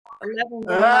11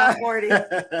 going on 40.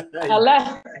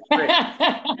 11. I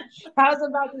was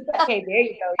about to say, okay, there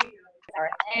you go.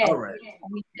 All right.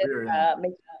 We just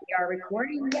make sure we are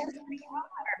recording. Yes, we are.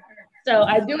 So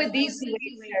I do it these 2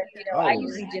 weeks. I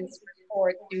usually just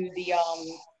record through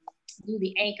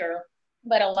the anchor,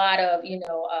 but a lot of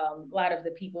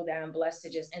the people that I'm blessed to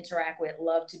just interact with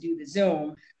love to do the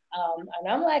Zoom. And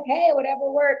I'm like, hey, whatever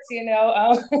works,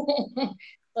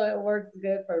 So it works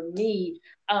good for me.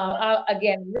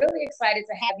 Again, really excited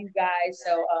to have you guys.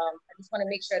 So I just want to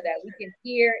make sure that we can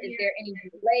hear. Is there any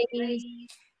delays?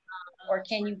 Or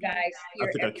can you guys hear?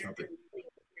 I think I killed it.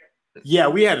 Yeah,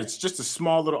 we had just a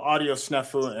small little audio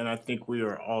snafu, and I think we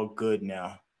are all good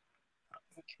now.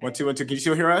 Okay. 1, 2, 1, 2. Can you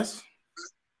still hear us?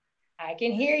 I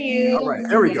can hear you. All right,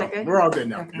 there we go. We're all good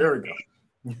now. Okay. There we go.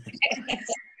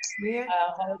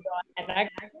 Hold on. And I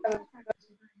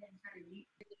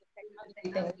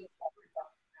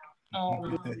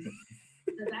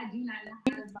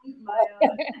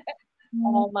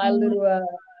all my little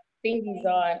thingies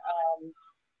on.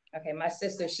 Okay, my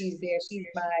sister, she's there. She's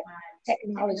my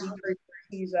technology person.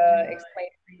 She's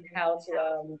explaining how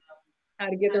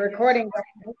to get the recording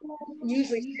going.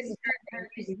 Usually she's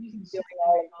doing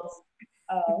all of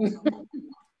this.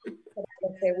 Like I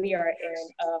said,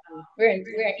 we're in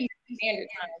Eastern Standard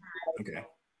Time. Okay.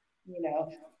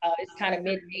 It's kind of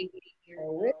midday.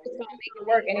 We're just gonna make it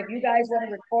work. And if you guys want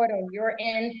to record on your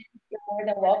end, you're more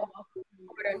than welcome to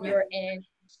record on your end.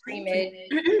 Stream it.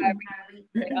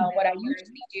 What I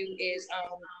usually do is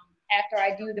after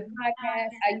I do the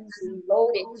podcast, I usually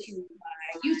load it to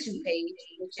my YouTube page,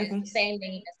 which is the same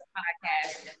name as the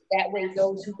podcast. That way,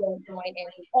 those who don't join in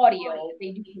the audio,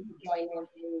 they do get to join in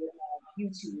through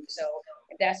YouTube. So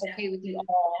if that's okay with you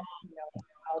all,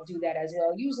 I'll do that as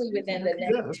well. Usually within the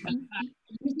next week.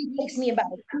 It usually takes me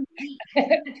about a week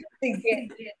to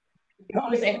get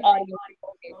those in audio.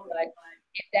 But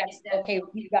if that's okay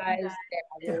with you guys, then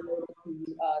I will load it to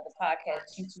the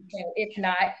podcast YouTube channel. If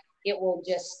not, it will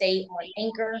just stay on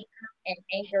Anchor, and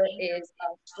Anchor is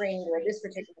streamed or this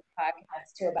particular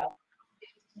podcast to about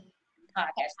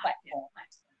podcast platform.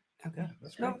 Okay,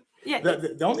 that's right. Yeah.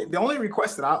 The only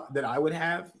request that I would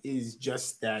have is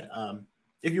just that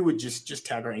if you would just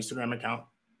tag our Instagram account,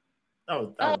 that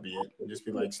would be it. Just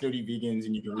be like Snooty Vegans,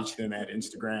 and you can reach them at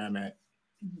Instagram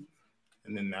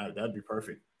and then that'd be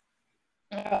perfect.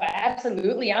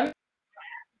 Absolutely. I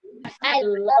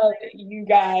love you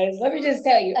guys. Let me just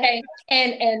tell you. Okay.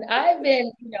 And I've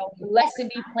been, blessed to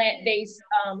be plant-based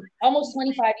almost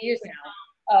 25 years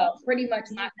now. Pretty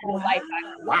much my whole life.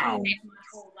 Wow.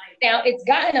 Now it's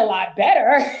gotten a lot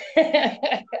better.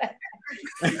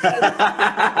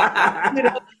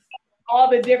 All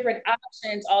the different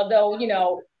options, although,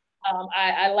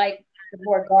 I like the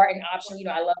more garden option.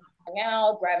 I love going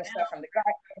out, grabbing stuff from the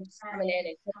garden, just coming in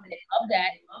and cooking it. Love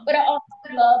that. But I also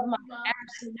love my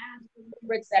absolute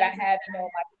favorites that I have. My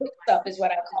cook stuff is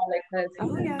what I call it, because I'm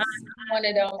one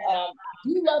of them. I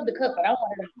do love to cook, but I'm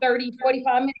one of them 30,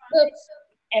 45-minute cooks,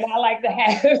 and I like to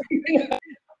have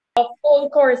a full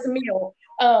course meal.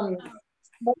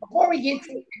 But before we get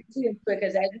to it,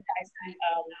 because as you guys see,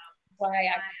 why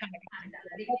I kind of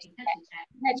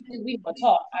we will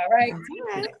talk, all right?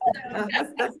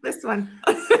 That's this one.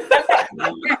 I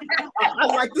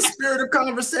like the spirit of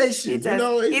conversation. He's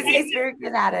very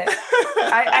good at it.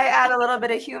 I add a little bit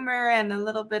of humor and a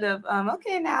little bit of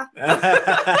okay now.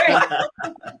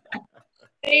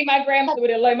 Hey, my grandmother would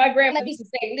have learned. My grandmother used to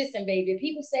say, "Listen, baby, if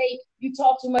people say you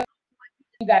talk too much,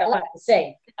 you got a lot to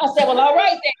say." I said, "Well, all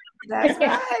right then." That's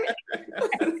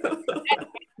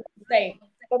right.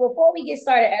 But before we get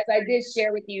started, as I did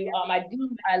share with you,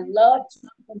 I love to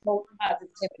promote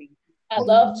positivity. I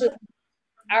love to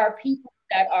our people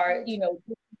that are,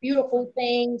 beautiful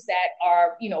things that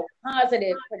are,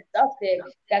 positive, productive,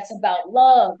 that's about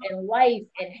love and life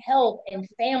and health and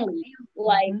family.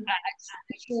 Like,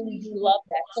 I truly do love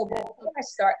that. So before I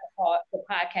start the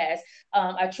podcast,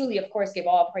 I truly, of course, give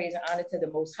all praise and honor to the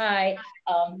Most High.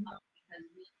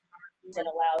 And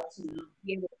allowed to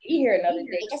be able to be here another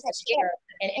day, just to share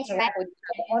and interact with each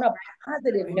other on a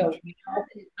positive note.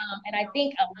 And I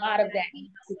think a lot of that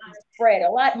needs to be spread a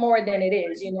lot more than it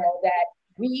is, that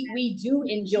we do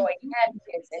enjoy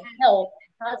happiness and health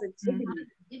and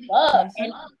positivity, love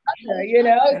and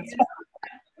other,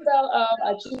 So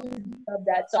I truly love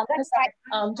that. So I'm going to start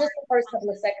just the first couple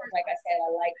of seconds. Like I said,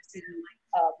 I like to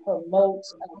promote,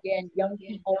 again, young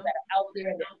people that are out there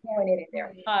and they're doing it and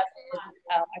they're positive.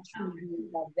 I truly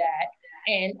love that.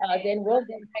 And then we'll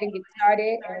go ahead and get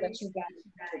started and let you guys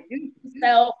introduce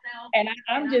yourself. And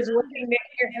I'm just waiting to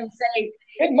hear him say,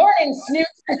 "Good morning, Snoot."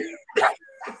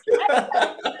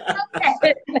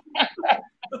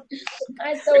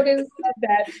 I so didn't love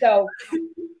that. So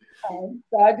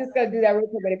I'm just gonna do that real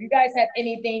quick. But if you guys have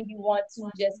anything you want to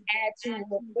just add to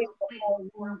real quick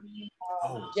before we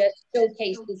just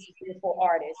showcase this beautiful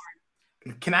artist.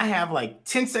 Can I have like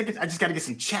 10 seconds? I just got to get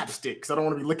some chapstick because I don't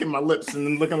want to be licking my lips and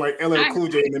then looking like LL Cool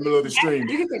J in the middle of the stream.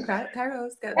 You can take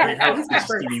Typos. Just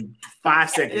give me 5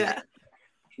 seconds. Yeah.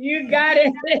 You got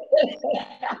it.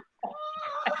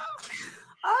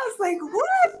 I was like,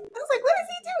 what? What is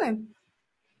he doing?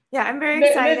 Yeah, I'm very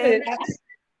excited.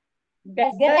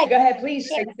 That's good. Go ahead,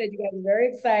 please. You said you guys are very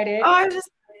excited. Oh,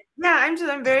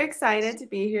 I'm very excited to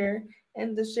be here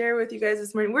and to share with you guys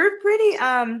this morning. We're pretty,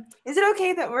 is it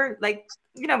okay that we're like,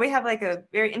 we have like a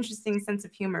very interesting sense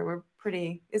of humor. We're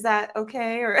pretty, is that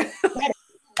okay? Or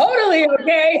totally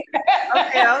okay.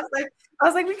 Okay, I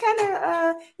was like, we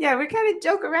kind of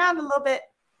joke around a little bit.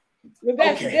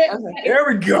 Okay. There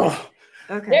we go.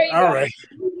 Okay. There you All go. right.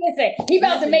 Listen, he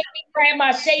about to make me grab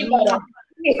my shea butter.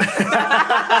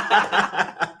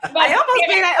 I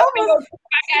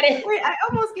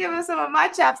almost gave him some of my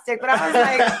chapstick, but I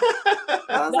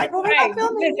was like, well, we're not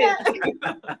filming yet.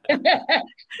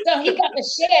 So he got to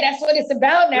share. That's what it's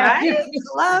about now. Right?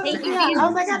 Love. Yeah. I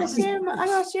was like, I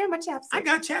gotta share my chapstick. I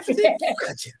got chapstick. You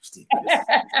got chapstick.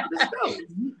 Let's go.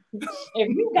 If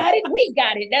you got it, we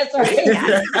got it. That's right.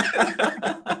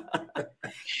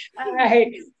 All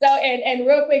right. So, and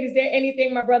real quick, is there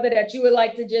anything, my brother, that you would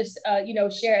like to just,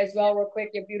 share as well, real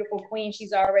quick? Your beautiful queen,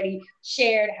 she's already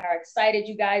shared how excited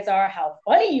you guys are, how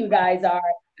funny you guys are.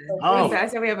 So I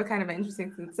said we have a kind of an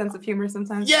interesting sense of humor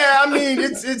sometimes. Yeah, I mean,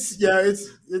 it's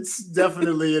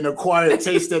definitely an acquired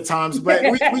taste at times, but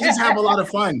we just have a lot of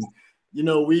fun.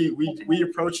 We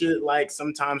approach it like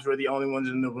sometimes we're the only ones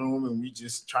in the room, and we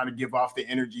just try to give off the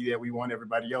energy that we want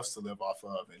everybody else to live off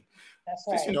of, and that's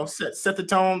right. Just set the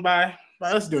tone by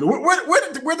us doing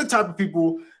it. We're the type of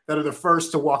people that are the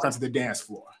first to walk onto the dance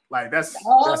floor. Like that's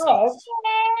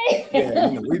okay.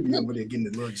 Yeah, we be over there getting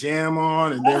a little jam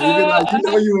on, and then we be like,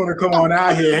 you want to come on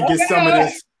out here and get some of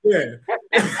this. Yeah.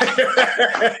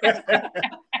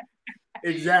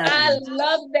 Exactly. I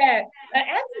love that. I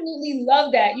absolutely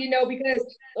love that, because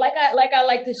like I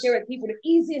like to share with people, the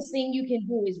easiest thing you can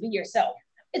do is be yourself.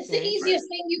 It's the easiest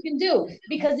thing you can do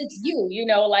because it's you,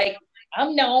 like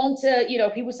I'm known to,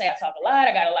 people say I talk a lot,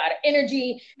 I got a lot of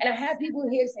energy, and I have people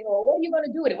here say, well, what are you going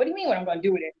to do with it? What do you mean what I'm going to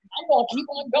do with it? I'm going to keep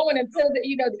on going until the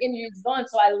energy is gone.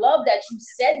 So I love that you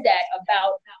said that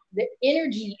about the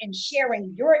energy and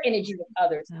sharing your energy with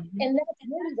others. Mm-hmm. And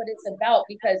that's really what it's about,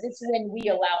 because it's when we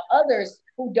allow others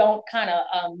who don't kind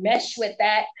of mesh with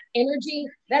that energy,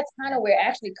 that's kind of where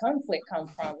actually conflict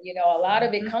comes from. A lot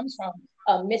of it comes from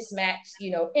mismatched,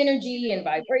 energy and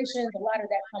vibrations. A lot of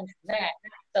that comes from that.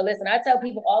 So listen, I tell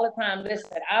people all the time,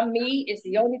 listen, I'm me. It's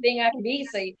the only thing I can be.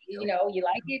 So, you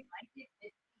like it.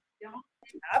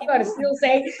 I'm going to still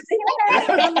say,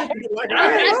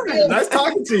 nice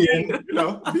talking to you.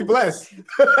 And, be blessed.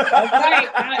 That's right.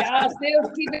 I'll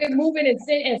still keep it moving and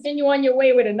send you on your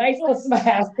way with a nice little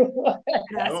smile.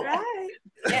 That's right.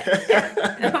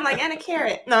 Yeah. I'm like, and a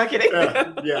carrot. No, I'm kidding.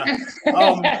 Yeah.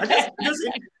 I guess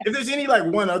if there's any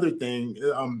one other thing,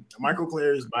 Michael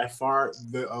Clare is by far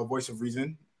the voice of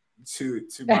reason to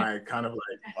my kind of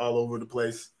all over the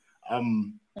place.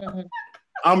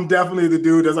 I'm definitely the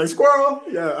dude that's like squirrel.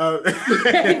 Yeah.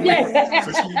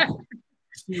 So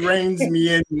she reins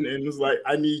me in and was like,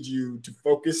 I need you to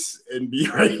focus and be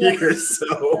right here.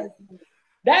 So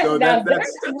that's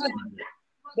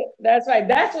right.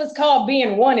 That's what's called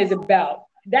being one is about.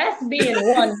 That's being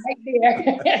one right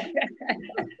there.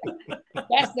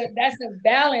 That's the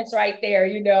balance right there,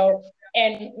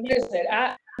 And listen,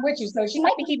 I'm with you. So she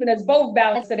might be keeping us both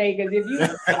balanced today, because if you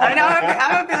I know I'm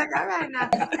gonna be like, all right now.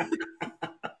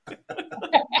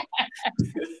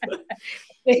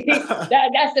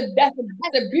 that's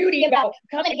the beauty about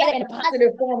coming together in a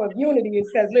positive form of unity, is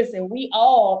because listen, we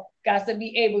all got to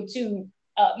be able to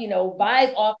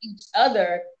vibe off each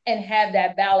other and have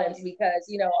that balance, because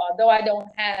although I don't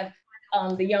have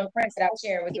the young prince that I was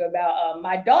sharing with you about,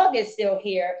 my dog is still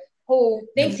here who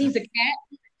thinks he's a cat.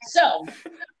 So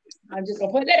I'm just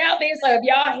gonna put that out there. So if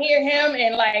y'all hear him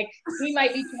and he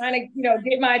might be trying to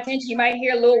get my attention, you might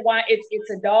hear a little whine. It's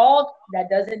a dog that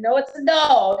doesn't know it's a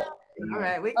dog. All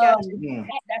right, we got you.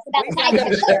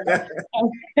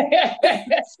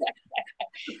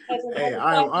 Hey,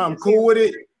 I'm cool with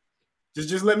it.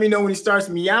 Just let me know when he starts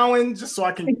meowing, just so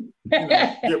I can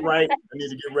get right. I need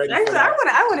to get ready. Actually,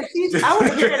 I want to see. I want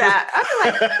to hear that.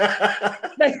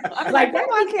 I'm like that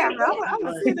on camera. I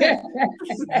want to see that.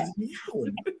 This is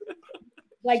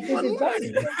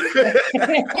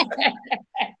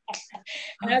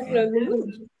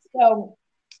absolutely. So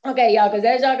Okay, y'all, because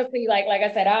as y'all can see, like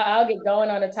I said, I'll get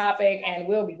going on the topic and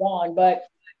we'll be gone. But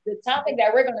the topic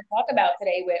that we're going to talk about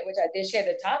today, which I did share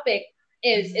the topic,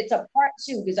 is it's a part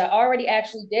two because I already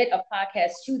actually did a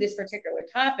podcast to this particular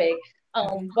topic.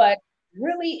 But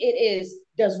really, it is,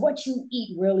 does what you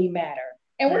eat really matter?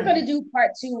 And we're going to do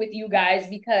part two with you guys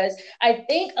because I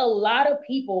think a lot of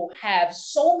people have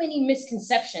so many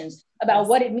misconceptions about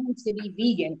what it means to be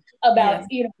vegan, about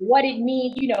what it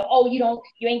means, oh, you don't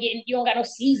got no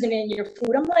seasoning in your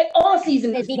food. I'm like, all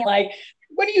seasoning is vegan. Like,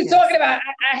 what are you talking about?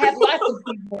 I have lots of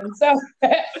seasoning.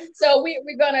 So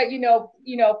we're gonna,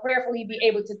 prayerfully be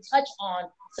able to touch on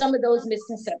some of those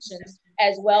misconceptions,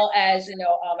 as well as,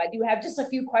 I do have just a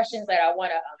few questions that I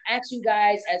want to ask you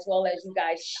guys, as well as you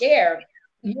guys share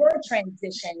your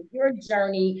transition, your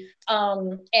journey.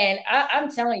 And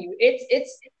I'm telling you,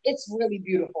 it's really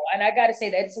beautiful. And I got to say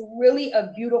that it's really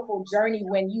a beautiful journey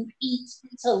when you eat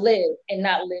to live and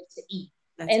not live to eat.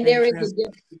 And there is a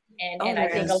difference. And I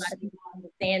think a lot of people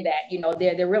understand that,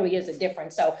 there really is a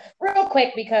difference. So real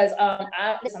quick, because I'm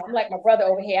like my brother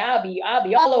over here, I'll be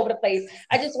all over the place.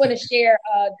 I just want to share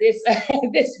this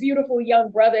this beautiful young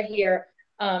brother here.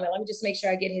 And let me just make sure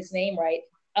I get his name right.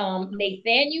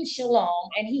 Nathaniel Shalom,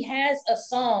 and he has a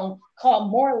song called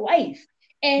More Life.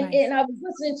 And I was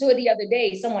listening to it the other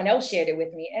day. Someone else shared it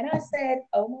with me. And I said,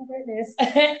 oh my goodness,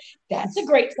 that's a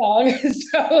great song.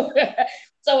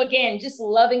 So again, just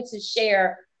loving to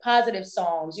share positive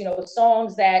songs,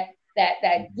 songs that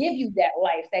give you that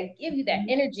life, that give you that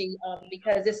energy,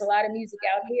 because there's a lot of music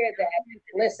out here that,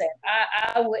 listen,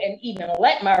 I wouldn't even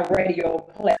let my radio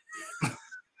play.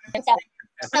 So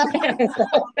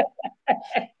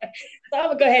I'm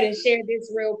gonna go ahead and share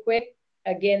this real quick.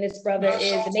 Again, this brother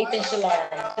is Nathan Shalom.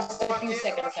 Just a few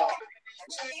seconds out.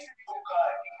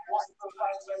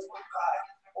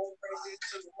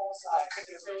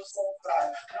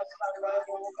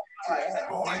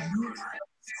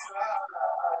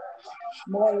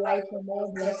 More life and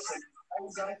more blessings.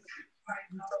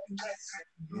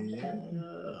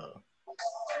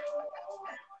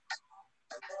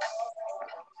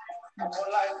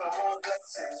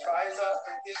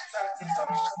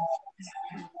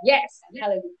 Yes,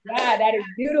 hallelujah. That is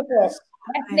beautiful.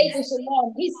 That's Nathan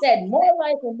Shalom. He said, more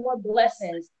life and more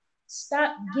blessings.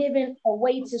 Stop giving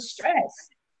away to stress.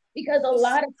 Because a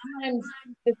lot of times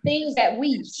the things that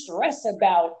we stress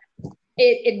about,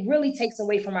 it really takes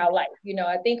away from our life.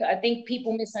 I think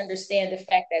people misunderstand the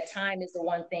fact that time is the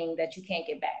one thing that you can't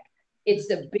get back. It's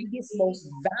the biggest, most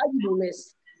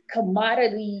valuablest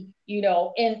commodity,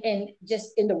 in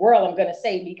just in the world, I'm gonna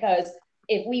say, because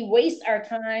if we waste our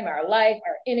time, our life,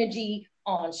 our energy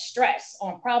on stress,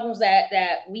 on problems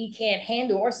that we can't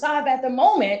handle or solve at the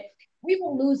moment, we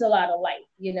will lose a lot of life,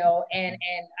 and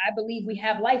I believe we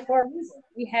have life for a reason.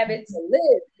 We have it to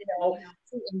live,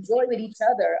 to enjoy with each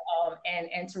other,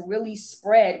 and to really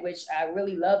spread, which I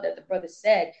really love that the brother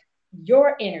said,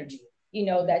 your energy,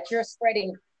 that you're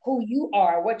spreading who you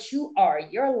are, what you are,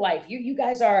 your life. You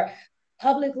guys are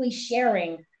publicly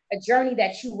sharing a journey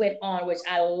that you went on, which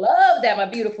I love that my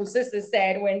beautiful sister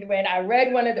said when I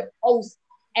read one of the posts,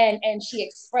 and she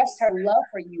expressed her love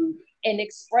for you and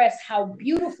expressed how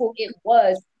beautiful it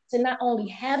was to not only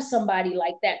have somebody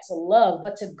like that to love,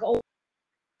 but to go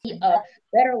a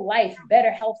better life, better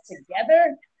health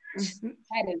together.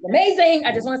 That is amazing.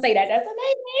 I just want to say that. That's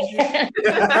amazing.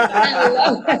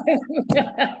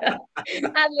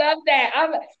 I love that.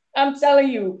 I'm telling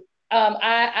you,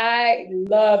 I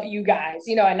love you guys,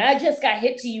 and I just got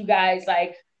hit to you guys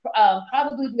like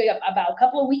probably about a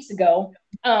couple of weeks ago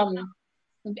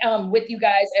with you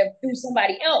guys through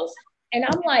somebody else. And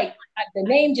I'm like, the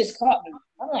name just caught me.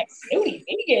 I'm like, Snooty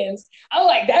vegans. I'm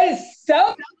like, that is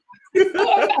so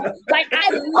like, I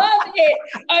love it.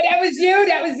 Oh, that was you.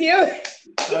 That was you.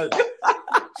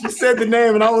 She said the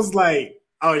name, and I was like,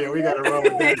 "Oh yeah, we gotta roll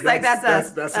with that."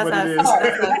 That's what it is.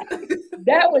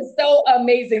 That was so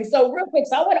amazing. So real quick,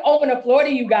 so I want to open the floor to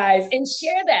you guys and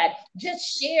share that.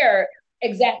 Just share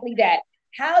exactly that.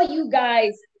 How you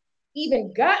guys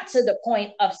even got to the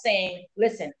point of saying,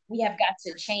 "Listen, we have got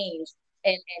to change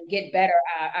and get better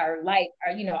our life,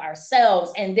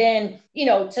 ourselves, and then,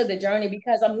 to the journey,"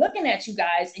 because I'm looking at you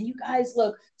guys and you guys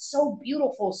look so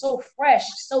beautiful, so fresh,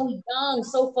 so young,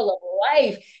 so full of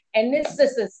life. And this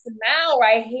sister smile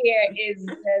right here is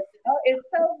just, it's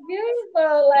so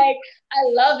beautiful. Like, I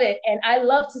love it. And I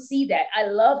love to see that. I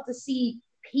love to see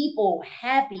people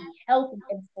happy, healthy,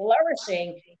 and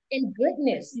flourishing in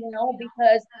goodness,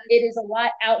 because it is a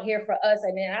lot out here for us.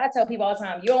 And then I tell people all the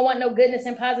time, you don't want no goodness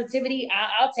and positivity,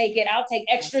 I'll take it. I'll take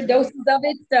extra doses of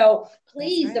it. So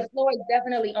please, the floor is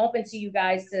definitely open to you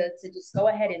guys to just go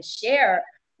ahead and share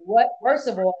first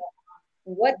of all,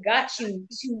 what got you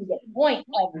to the point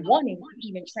of wanting to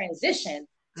even transition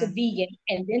to vegan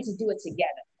and then to do it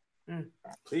together?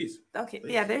 Please. Okay.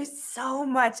 Please. Yeah, there's so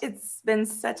much. It's been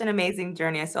such an amazing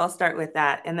journey. So I'll start with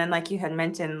that. And then like you had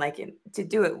mentioned, like to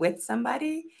do it with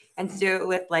somebody and to do it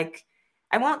with like,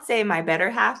 I won't say my better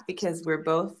half because we're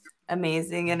both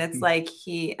amazing. And it's like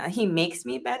he makes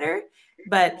me better,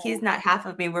 but he's not half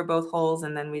of me. We're both wholes.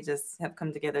 And then we just have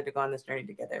come together to go on this journey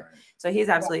together. So he's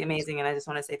absolutely amazing. And I just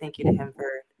want to say thank you to him for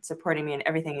supporting me in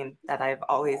everything that I've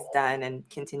always done and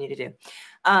continue to do.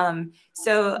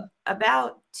 So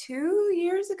about 3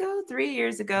 years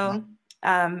ago,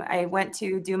 I went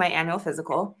to do my annual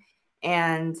physical.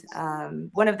 And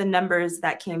one of the numbers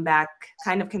that came back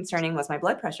kind of concerning was my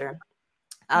blood pressure.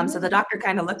 So the doctor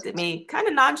kind of looked at me kind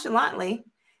of nonchalantly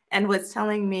and was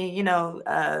telling me, you know,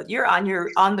 you're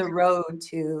on the road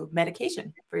to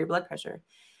medication for your blood pressure.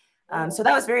 So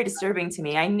that was very disturbing to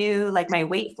me. I knew like my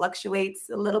weight fluctuates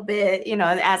a little bit, you know,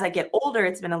 as I get older,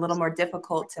 it's been a little more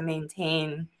difficult to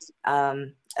maintain a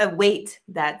weight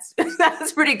that's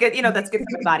pretty good, you know, that's good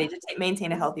for the body to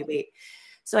maintain a healthy weight.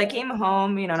 So I came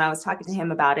home, you know, and I was talking to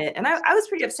him about it. And I was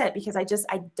pretty upset because I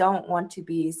don't want to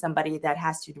be somebody that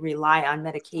has to rely on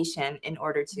medication in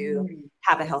order to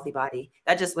have a healthy body.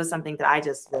 That just was something that I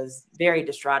just was very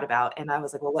distraught about. And I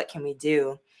was like, well, what can we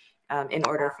do in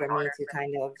order for me to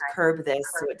kind of curb this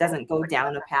so it doesn't go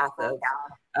down a path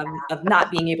of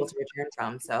not being able to return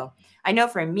from. So I know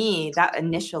for me, that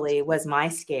initially was my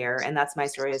scare. And that's my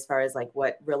story as far as like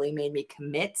what really made me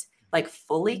commit, like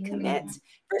fully commit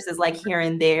versus like here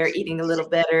and there eating a little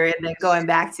better and then going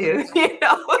back to, you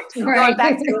know, going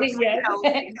back to, you know,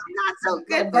 not so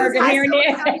good burger here and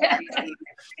there.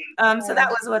 So that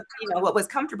was what was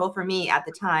comfortable for me at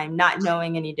the time, not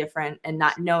knowing any different and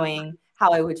not knowing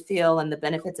how I would feel and the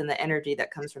benefits and the energy that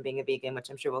comes from being a vegan,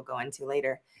 which I'm sure we'll go into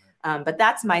later. But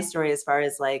that's my story as far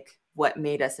as like what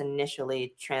made us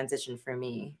initially transition for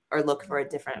me or look for a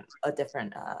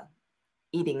different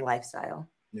eating lifestyle.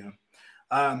 Yeah.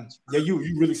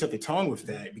 You really set the tone with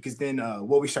that because then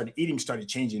what we started eating started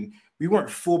changing. We weren't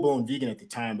full-blown vegan at the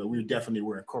time, but we definitely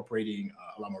were incorporating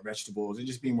a lot more vegetables and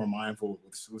just being more mindful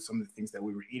with some of the things that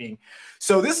we were eating.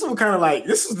 So this was kind of like,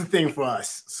 this was the thing for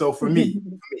us. So for me,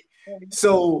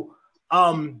 so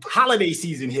holiday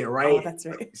season hit, right? Oh, that's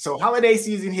right. So holiday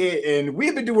season hit and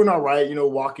we've been doing all right, you know,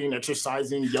 walking,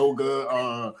 exercising,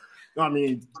 yoga. I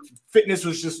mean, fitness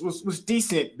was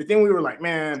decent, but then we were like,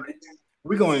 man,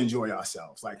 we're going to enjoy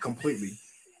ourselves like completely.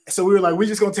 So we were like, we're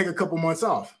just going to take a couple months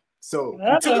off. So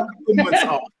we took a couple months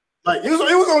off. Like it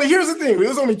was only, here's the thing. It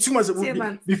was only 2 months.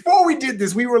 Before we did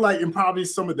this, we were like in probably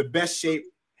some of the best shape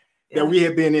that we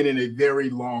had been in a very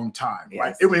long time. Yes.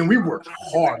 Like, I mean, we worked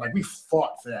hard. Like we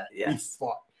fought for that. Yes. We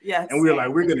fought. Yes. And we were like,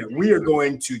 we are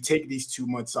going to take these 2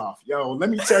 months off. Yo, let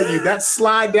me tell you, that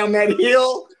slide down that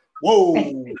hill, whoa,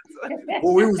 it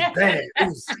was bad.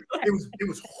 It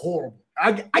was horrible.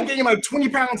 I gained like 20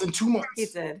 pounds in 2 months. He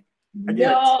did. I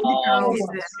gained like 20 pounds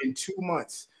in 2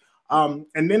 months.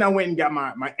 And then I went and got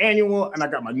my annual and I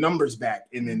got my numbers back.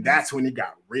 And then that's when it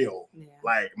got real. Yeah.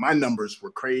 Like my numbers were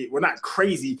crazy. Well, not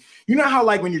crazy. You know how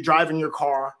like when you're driving your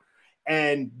car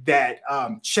and that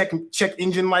check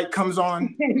engine light comes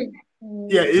on?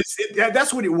 Yeah,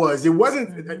 that's what it was. It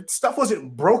wasn't, stuff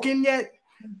wasn't broken yet.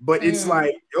 But it's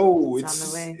like, oh,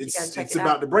 it's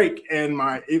about to break. And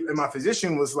my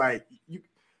physician was like,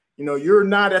 you know, you're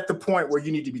not at the point where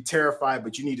you need to be terrified,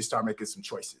 but you need to start making some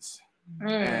choices.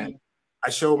 And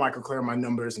I showed Michael Claire my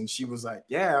numbers, and she was like,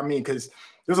 yeah, I mean, because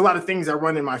there's a lot of things that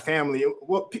run in my family.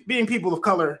 Well, being people of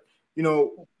color, you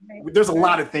know, there's a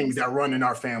lot of things that run in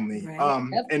our family. Right.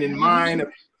 And in mine,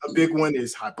 a big one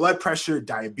is high blood pressure.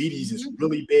 Diabetes is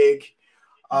really big.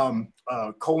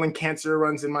 Colon cancer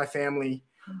runs in my family.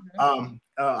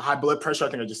 High blood pressure, I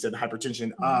think I just said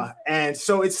hypertension. And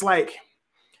so it's like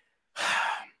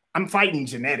I'm fighting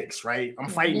genetics, right? I'm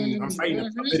fighting a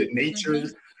bit of nature.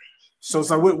 So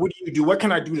it's like, what do you do? What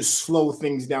can I do to slow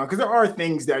things down? Because there are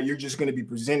things that you're just going to be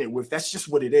presented with. That's just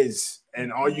what it is.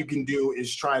 And all you can do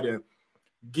is try to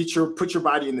put your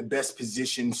body in the best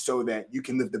position so that you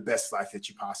can live the best life that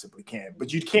you possibly can.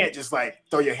 But you can't just like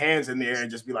throw your hands in there and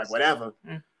just be like, whatever.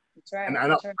 That's right. And I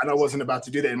know I wasn't about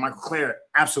to do that. And Michael Claire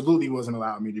absolutely wasn't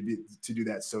allowing me to do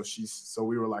that. So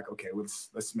we were like, okay,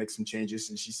 let's make some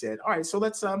changes. And she said, all right, so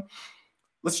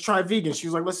let's try vegan. She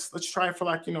was like, let's try it for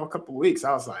like, you know, a couple of weeks.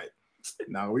 I was like,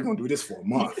 no, we're gonna do this for a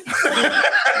month. Initially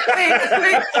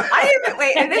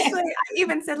I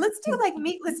even said, let's do like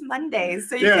meatless Mondays.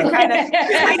 So you can kind of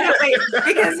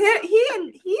because he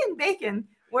and Bacon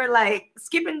were like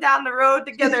skipping down the road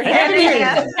together, hand in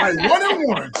hand. Like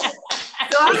 1-on-1.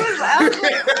 So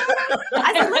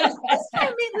I said, let's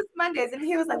try meatless Mondays. And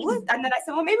he was like, what? And then I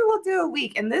said, well, maybe we'll do a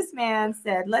week. And this man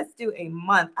said, let's do a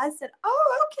month. I said,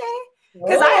 oh, okay.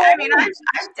 Because I mean,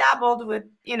 I've dabbled with,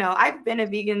 I've been a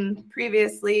vegan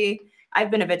previously. I've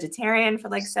been a vegetarian for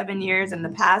like 7 years in the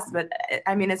past. But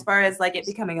I mean, as far as like it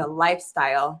becoming a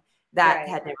lifestyle, that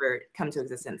had never come to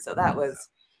existence. So that was,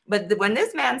 but when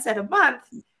this man said a month,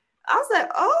 I was like,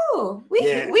 oh, we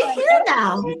here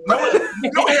now.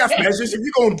 No half measures. If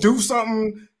you're going to do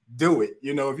something, do it.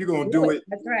 If you're going to do it,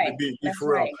 that's right. Be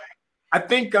for real. I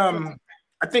think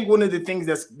one of the things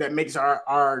that makes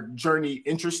our journey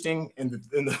interesting and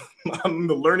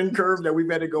the learning curve that we've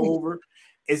had to go over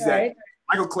is that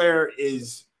Michael Claire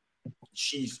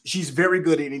she's very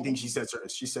good at anything she sets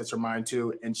her mind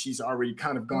to, and she's already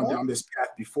kind of gone down this path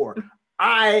before.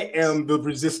 I am the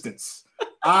resistance.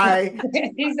 I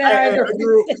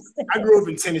grew up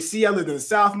in Tennessee. I lived in the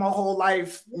South my whole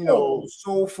life.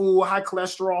 Soul food, high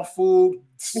cholesterol food,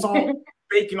 salt,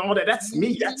 bacon, all that. That's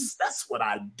me. That's what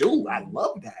I do. I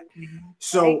love that.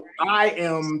 So I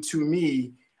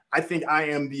think I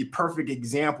am the perfect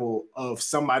example of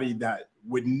somebody that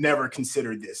would never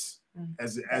consider this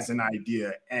as an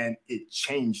idea, and it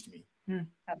changed me.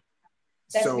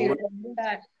 That's beautiful.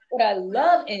 What I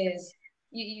love is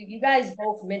you guys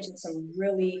both mentioned some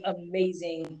really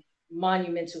amazing,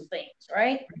 monumental things,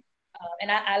 right?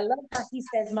 And I love how he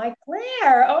says, "My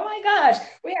Claire." Oh my gosh,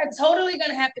 we are totally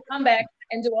gonna have to come back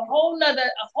and do a whole nother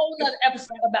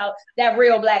episode about that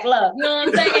real Black love. You know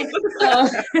what I'm saying?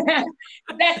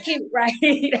 That's cute,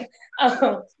 right?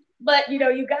 But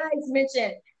you guys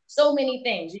mentioned so many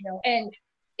things, and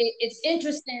it's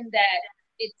interesting that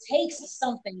it takes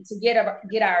something to get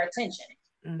our attention.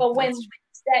 But when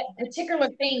that particular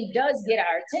thing does get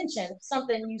our attention,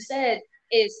 something you said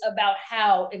is about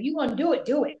how if you want to do it,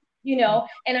 do it,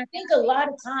 and I think a lot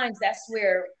of times that's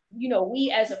where,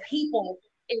 we as a people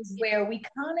is where we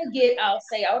kind of get, I'll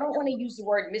say, I don't want to use the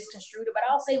word misconstrued, but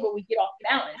I'll say where we get off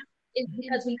balance is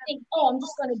because we think, oh, I'm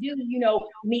just going to do,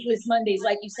 meatless Mondays,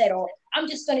 like you said, or I'm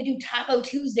just going to do Taco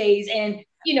Tuesdays and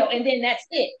then that's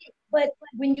it. But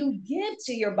when you give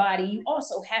to your body, you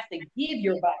also have to give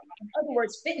your body. In other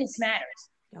words, fitness matters.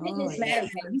 Fitness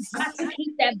matters, man. You've got to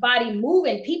keep that body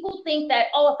moving. People think that,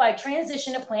 if I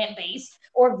transition to plant-based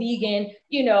or vegan,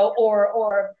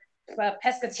 or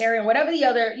pescatarian, whatever the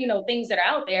other, things that are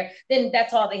out there, then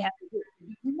that's all they have to do.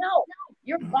 No,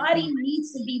 your body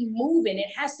needs to be moving.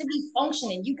 It has to be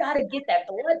functioning. You got to get that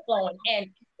blood flowing.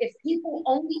 And if people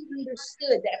only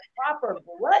understood that proper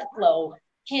blood flow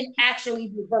can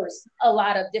actually reverse a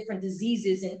lot of different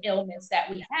diseases and ailments that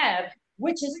we have,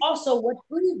 which is also what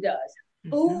food does.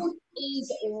 Food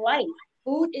is life.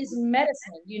 Food is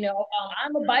medicine.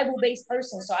 I'm a Bible-based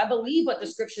person, so I believe what the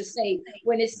scriptures say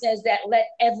when it says that let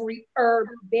every herb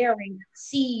bearing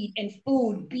seed and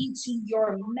food be to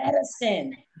your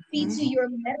medicine. Be to your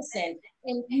medicine.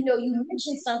 And you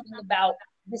mentioned something about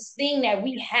this thing that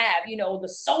we have, the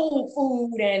soul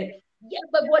food and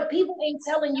but what people ain't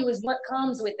telling you is what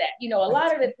comes with that. A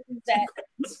lot of the things that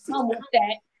come with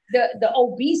that, the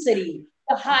obesity,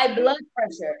 the high blood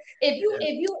pressure. If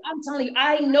you, I'm telling you,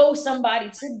 I know somebody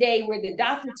today where the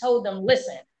doctor told them,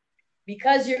 listen,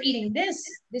 because you're eating this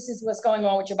is what's going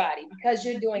on with your body. Because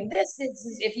you're doing this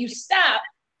is, if you stop,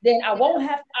 then I won't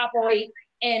have to operate.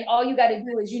 And all you got to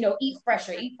do is, eat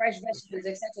fresher, eat fresh vegetables,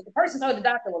 etc. The person told the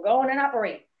doctor, we're going and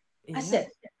operate. I said,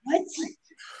 what?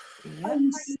 Are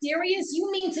you serious?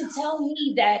 You mean to tell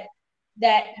me that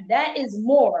is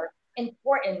more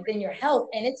important than your health?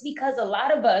 And it's because a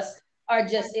lot of us are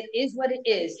just, it is what it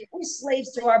is. We're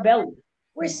slaves to our belly.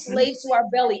 We're slaves to our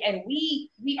belly, and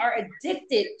we are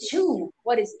addicted to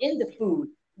what is in the food.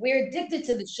 We're addicted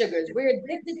to the sugars. We're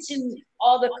addicted to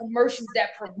all the commercials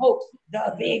that promote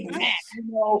the Big Mac,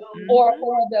 or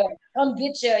the come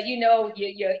get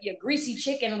your greasy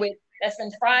chicken that's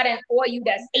been fried in oil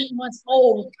that's 8 months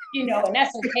old, and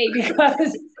that's okay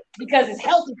because it's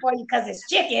healthy for you because it's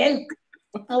chicken.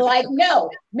 Like, no,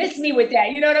 miss me with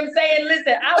that. You know what I'm saying?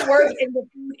 Listen, I work in the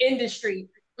food industry,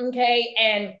 okay?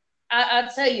 And I'll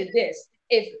tell you this,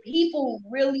 if people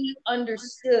really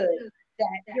understood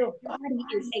that your body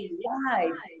is a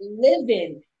live,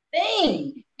 living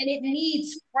thing, and it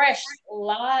needs fresh,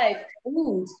 live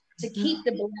foods to keep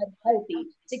the blood healthy,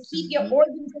 to keep your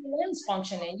organs and limbs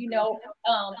functioning.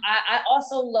 I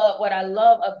also love what I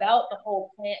love about the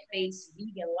whole plant-based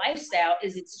vegan lifestyle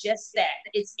is it's just that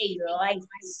it's a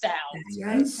lifestyle. You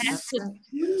have to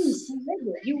choose to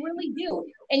live it. You really do,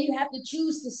 and you have to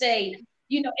choose to say,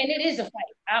 and it is a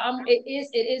fight.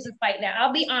 It is a fight. Now,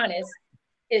 I'll be honest.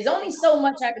 there's only so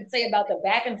much I can say about the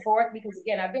back and forth, because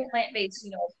again, I've been plant-based,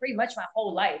 pretty much my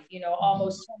whole life,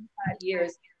 almost 25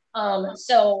 years.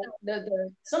 So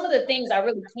some of the things I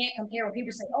really can't compare when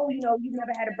people say, oh, you've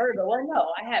never had a burger. Well,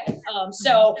 no, I haven't.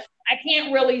 So I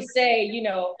can't really say,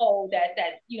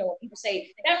 that, when people say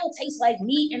that don't taste like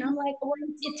meat, and I'm like, well,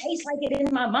 it tastes like it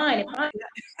in my mind.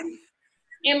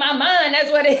 In my mind, that's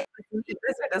what it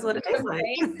that's what it tastes like.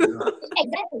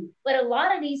 Exactly. But a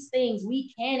lot of these things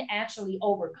we can actually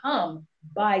overcome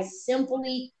by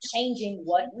simply changing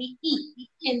what we eat.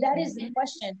 And that is the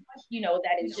question,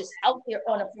 that is just out there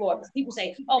on the floor. Because people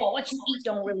say, oh, well, what you eat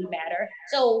don't really matter.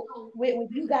 So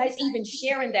with you guys even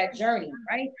sharing that journey,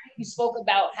 right? You spoke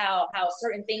about how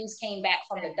certain things came back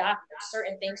from the doctor,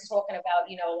 certain things talking about,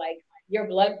 like your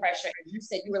blood pressure. And you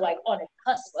said you were like on the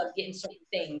cusp of getting certain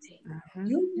things.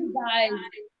 You guys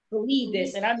believe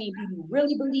this, and I mean, do you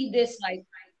really believe this, like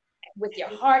with your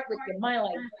heart, with your mind?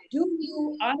 Like, do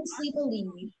you honestly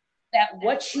believe that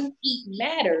what you eat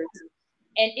matters?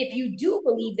 And if you do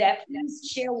believe that, please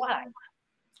share why.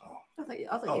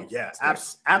 Oh yeah,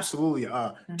 absolutely,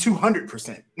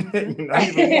 200%.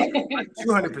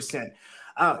 200%.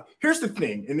 Here's the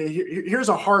thing, and here's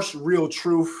a harsh, real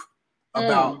truth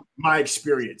about my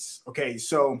experience. Okay,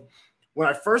 so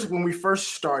when we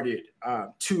first started,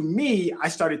 to me, I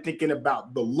started thinking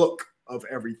about the look of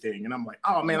everything, and I'm like,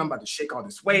 oh man, I'm about to shake all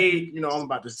this weight. I'm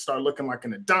about to start looking like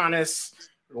an Adonis.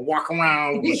 Walk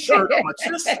around with my shirt on my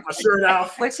chest, my shirt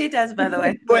out. Which he does, by the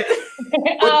way. But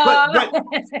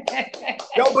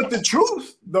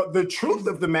the truth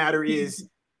of the matter is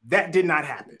that did not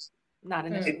happen. Not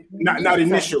initially. Not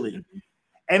initially.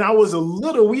 And I was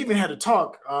we even had to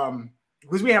talk,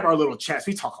 because we have our little chats.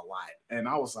 We talk a lot. And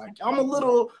I was like, I'm a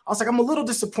little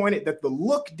disappointed that the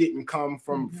look didn't come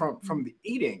from the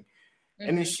eating.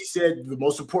 And then she said the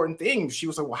most important thing, she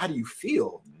was like, well, how do you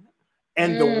feel?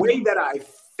 And the way that I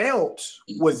felt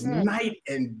was night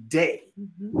and day.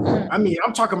 I mean,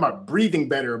 I'm talking about breathing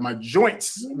better. My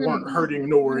joints weren't hurting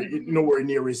nowhere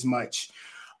near as much.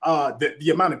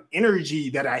 The amount of energy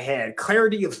that I had,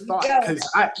 clarity of thought, because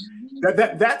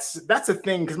that's a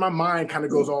thing, because my mind kind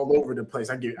of goes all over the place.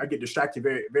 I get distracted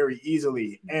very, very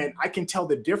easily, and I can tell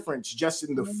the difference just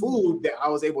in the food that I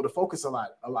was able to focus a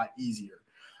lot easier.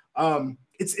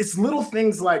 It's little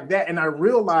things like that, and I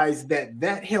realized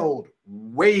that held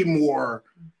way more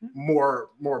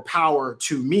power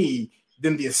to me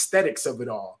than the aesthetics of it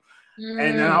all.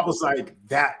 And then I was like,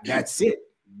 that's it.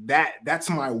 That's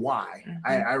my why.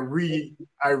 I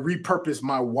repurposed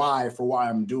my why for why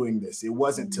I'm doing this. It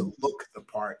wasn't to look the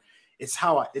part. It's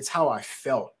how I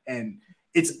felt, and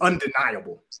it's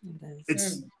undeniable.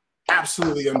 It's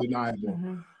absolutely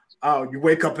undeniable. You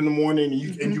wake up in the morning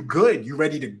and you're good. You're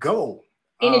ready to go.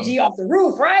 Energy off the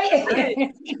roof,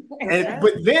 right?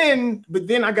 But then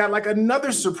I got like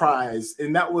another surprise,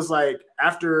 and that was like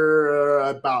after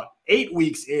about 8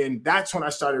 weeks in, that's when I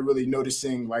started really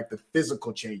noticing like the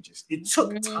physical changes. It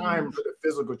took time for the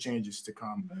physical changes to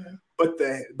come, but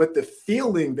the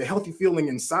feeling, the healthy feeling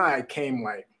inside came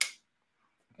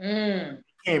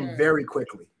very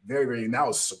quickly, very, very. And I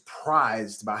was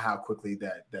surprised by how quickly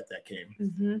that came.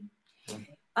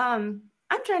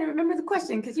 I'm trying to remember the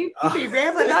question, because you be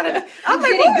rambling on it. I'm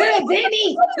like, good, didn't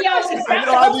he?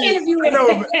 I may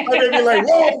be like,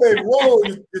 whoa, babe, whoa,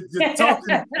 you're talking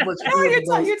too much. No,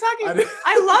 you're talking.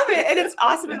 I love it, and it's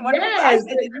awesome and wonderful. Yes,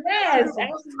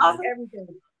 awesome. Everything.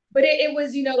 But it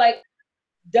was, like,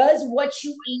 does what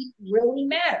you eat really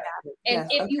matter?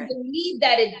 And if you believe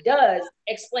that it does,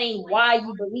 explain why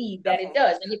you believe that it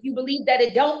does. And if you believe that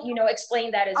it don't, explain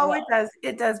that as well. It does.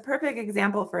 It does. Perfect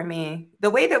example for me.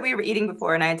 The way that we were eating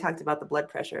before, and I had talked about the blood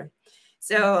pressure.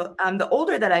 So the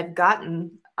older that I've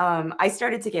gotten, I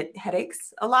started to get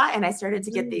headaches a lot, and I started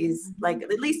to get these, like,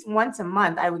 at least once a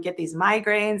month, I would get these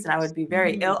migraines, and I would be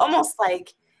very ill, almost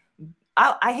like,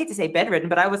 I hate to say bedridden,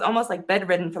 but I was almost like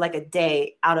bedridden for like a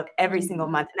day out of every single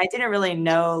month. And I didn't really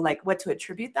know like what to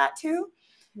attribute that to.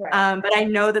 Right. But I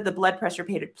know that the blood pressure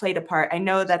played a part. I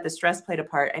know that the stress played a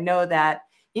part. I know that,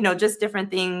 just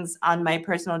different things on my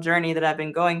personal journey that I've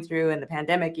been going through and the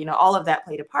pandemic, all of that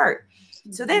played a part.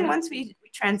 So then once we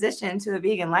transitioned to a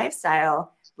vegan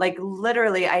lifestyle, like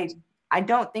literally, I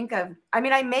don't think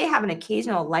I may have an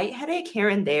occasional light headache here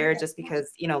and there just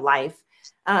because, life.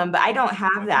 But I don't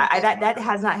have that. That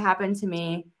has not happened to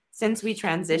me since we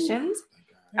transitioned.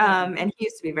 And he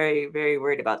used to be very, very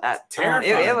worried about that.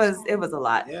 It was a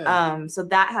lot. Yeah. So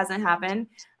that hasn't happened.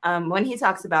 When he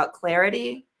talks about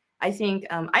clarity, I think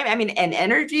I mean, and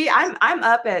energy. I'm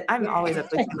always up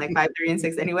between like 5, 3, and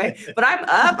 6 anyway. But I'm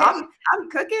up. I'm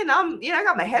cooking. I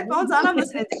got my headphones on. I'm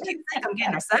listening to music. I'm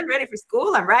getting our son ready for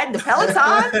school. I'm riding the Peloton.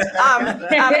 I'm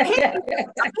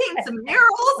painting some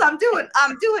murals. I'm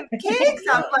doing cakes.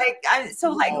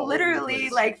 So literally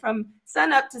like from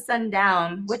sun up to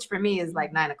sundown, which for me is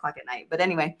like 9 o'clock at night. But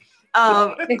anyway,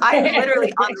 I'm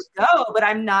literally on the go, but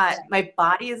I'm not. My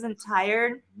body isn't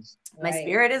tired. My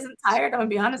spirit isn't tired. I'm gonna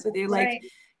be honest with you. Like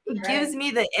it gives me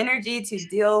the energy to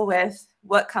deal with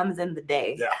what comes in the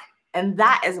day. Yeah. And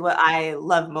that is what I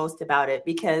love most about it,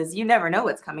 because you never know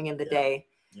what's coming in the day.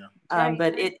 Yeah.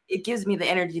 But it gives me the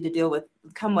energy to deal with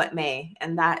come what may.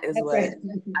 And that is what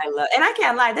I love. And I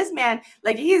can't lie, this man,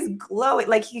 like he's glowing,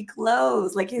 like he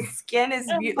glows, like his skin is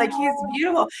like he's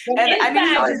beautiful. And I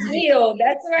mean,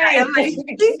 that's right. Like,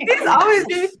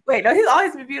 he's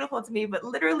always been beautiful to me, but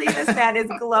literally this man is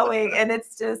glowing, and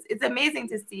it's amazing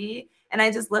to see. And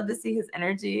I just love to see his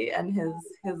energy and his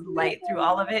light through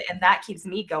all of it. And that keeps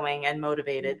me going and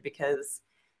motivated because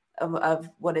of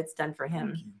what it's done for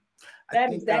him.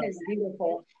 That is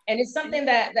beautiful. And it's something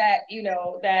that you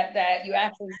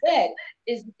actually said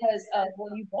is because of,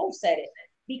 well, you both said it,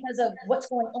 because of what's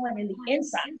going on in the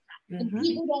inside. And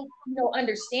people don't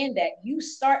understand that you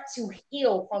start to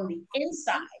heal from the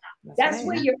inside. That's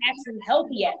where you're actually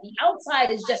healthy at. The outside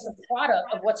is just a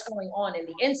product of what's going on in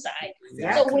the inside.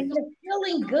 Exactly. So when you're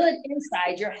feeling good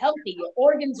inside, you're healthy, your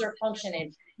organs are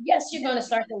functioning. Yes, you're going to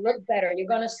start to look better. You're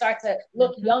going to start to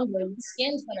look younger. Your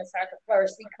skin's going to start to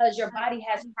flourish because your body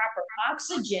has proper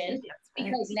oxygen,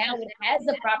 because now it has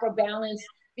the proper balance,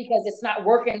 because it's not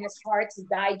working as hard to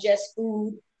digest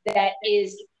food that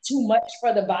is too much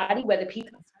for the body, whether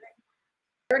people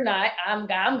or not. I'm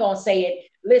going to say it.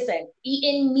 Listen,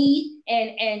 eating meat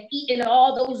and eating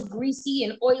all those greasy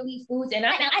and oily foods, and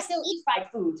I still eat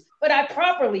fried foods, but I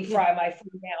properly fry my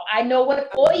food now. I know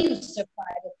what oils to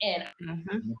fry it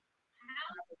in.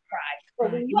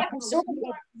 But when you are consumed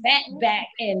with fat back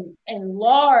and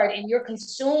lard, and you're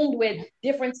consumed with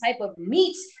different type of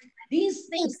meats, these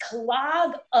things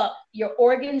clog up your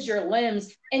organs, your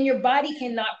limbs, and your body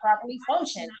cannot properly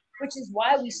function, which is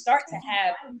why we start to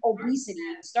have obesity,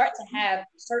 start to have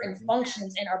certain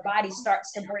functions in our body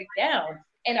starts to break down.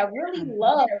 And I really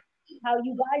love how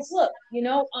you guys look,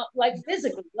 like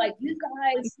physically, like you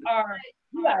guys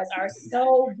are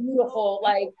so beautiful.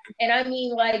 Like, and I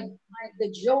mean, like the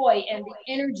joy and the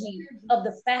energy of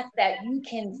the fact that you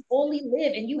can fully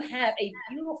live, and you have a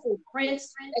beautiful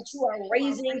prince that you are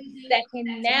raising that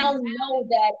can now know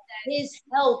that his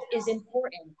health is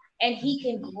important, and he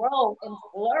can grow and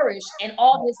flourish, and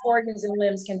all his organs and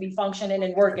limbs can be functioning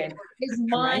and working. His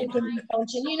mind can be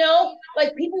functioning,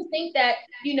 like people think that,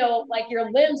 like your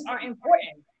limbs aren't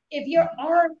important. If your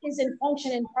arm isn't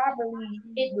functioning properly,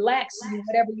 it lacks you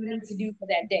whatever you need to do for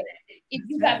that day. If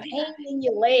you got pain in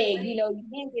your leg, you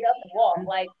can't get up and walk.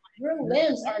 Like your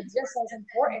limbs are just as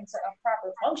important to a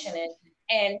proper functioning.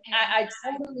 And I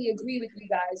totally agree with you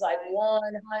guys, like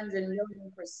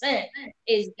 100,000,000%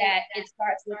 is that it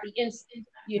starts with the inside.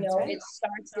 It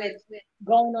starts with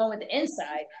going on with the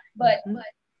inside. But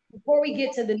before we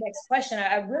get to the next question,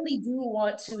 I really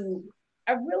want to,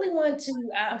 I'm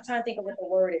trying to think of what the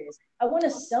word is. I want to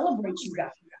celebrate you guys.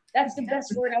 That's the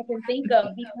best word I can think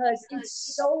of, because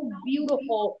it's so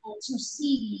beautiful to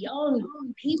see young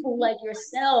people like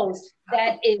yourselves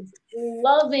that is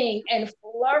loving and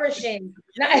flourishing.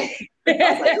 Like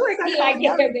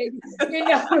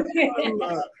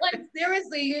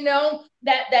seriously,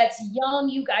 that's young.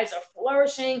 You guys are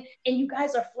flourishing, and you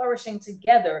guys are flourishing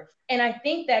together. And I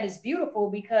think that is beautiful,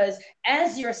 because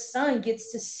as your son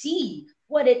gets to see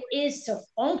what it is to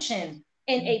function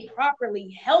in a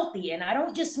properly healthy, and I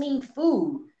don't just mean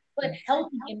food, but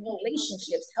healthy in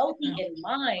relationships, healthy in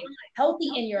mind, healthy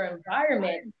in your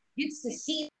environment, gets to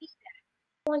see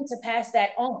going to pass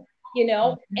that on,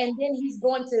 and then he's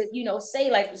going to, say,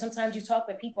 like, sometimes you talk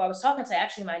to people. I was talking to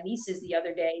actually my nieces the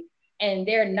other day, and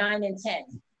they're 9 and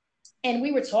 10. And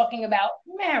we were talking about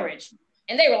marriage.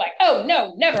 And they were like, oh,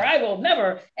 no, never. I will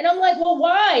never. And I'm like, well,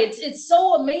 why? It's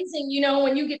so amazing,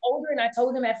 when you get older. And I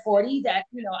told them at 40 that,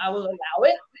 I will allow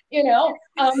it,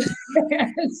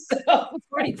 So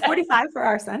 45 for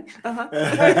our son. Uh-huh.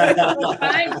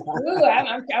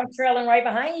 I'm trailing right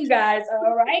behind you guys.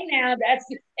 All right now. That's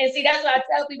what I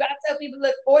tell people. I tell people,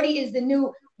 look, 40 is the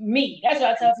new me. That's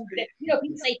what I tell people.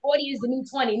 People say 40 is the new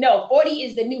 20. No, 40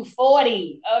 is the new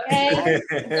 40. Okay.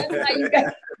 That's how you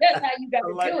got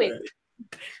to do it.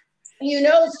 You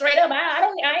know, straight up, I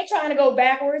ain't trying to go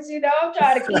backwards, you know, I'm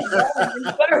trying to keep going.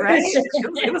 Right?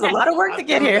 It was a lot of work to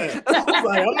get here. I was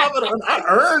like, I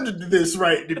earned this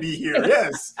right to be here.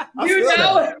 Yes. You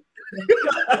know?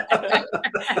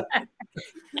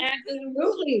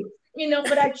 Absolutely. You know,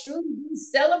 but I truly do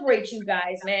celebrate you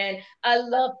guys, man. I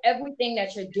love everything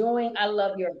that you're doing. I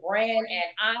love your brand, and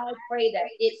I pray that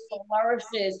it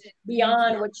flourishes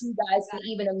beyond what you guys can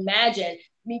even imagine,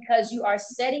 because you are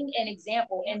setting an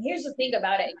example. And here's the thing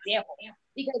about an example,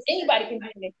 because anybody can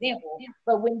be an example,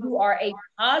 but when you are a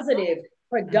positive,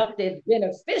 productive,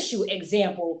 beneficial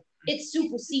example, it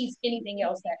supersedes anything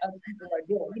else that other people are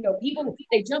doing. You know, people,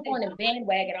 they jump on a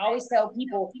bandwagon. I always tell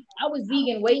people, I was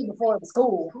vegan way before it was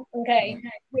cool, okay?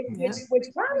 Which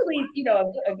probably, you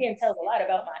know, again, tells a lot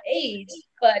about my age,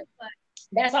 but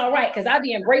that's all right, because I'd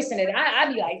be embracing it.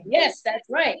 I'd be like, yes, that's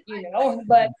right, you know?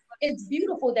 But it's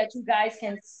beautiful that you guys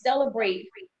can celebrate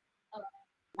a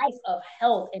life of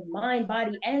health and mind,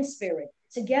 body, and spirit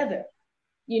together.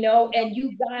 You know, and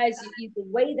you guys, the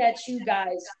way that you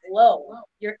guys flow,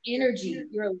 your energy,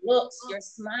 your looks, your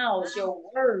smiles, your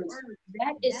words,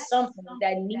 that is something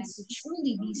that needs to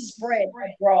truly be spread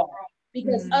abroad,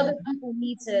 because other people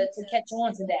need to catch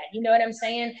on to that. You know what I'm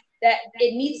saying? That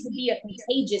it needs to be a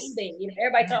contagious thing. You know,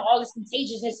 everybody talking all this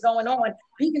contagiousness going on.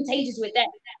 Be contagious with that.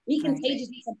 Be contagious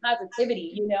with some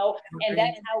positivity, you know, and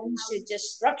that's how we should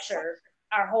just structure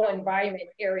our whole environment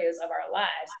areas of our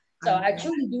lives. So I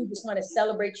truly do just want to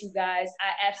celebrate you guys.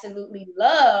 I absolutely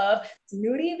love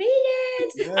Snooty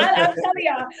Vegans. I'm telling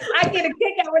y'all, I get a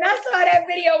kick out when I saw that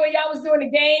video when y'all was doing the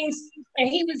games, and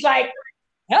he was like,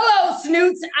 "Hello,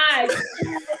 Snoots."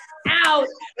 Out.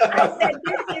 I said,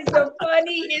 this is the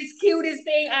funniest, cutest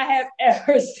thing I have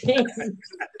ever seen.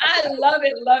 I love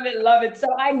it, love it, love it. So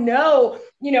I know,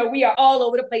 you know, we are all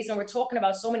over the place and we're talking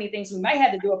about so many things. We might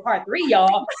have to do a part 3,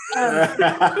 y'all.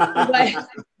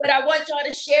 But I want y'all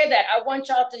to share that. I want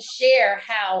y'all to share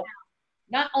how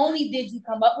not only did you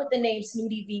come up with the name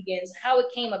Snooty Vegans, how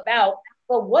it came about,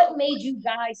 but what made you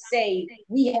guys say,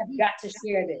 we have got to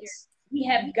share this. We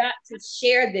have got to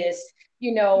share this,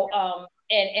 you know,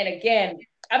 and again,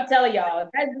 I'm telling y'all,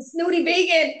 that's the Snooty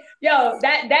Vegan. Yo,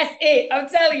 that's it. I'm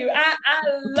telling you, I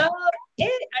love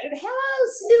it. Hello,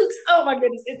 Snoots. Oh my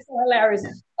goodness, it's so hilarious.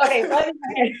 Okay,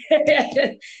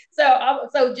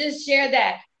 so just share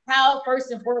that. How,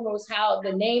 first and foremost, how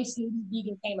the name Snooty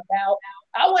Vegan came about.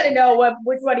 I want to know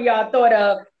which one of y'all thought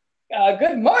of.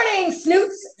 Good morning,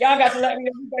 Snoots. Y'all got to let me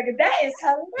know. That is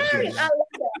hilarious. I love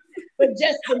that. But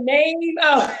just the name,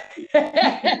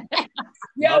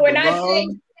 yo, when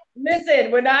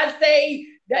I say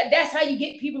that's how you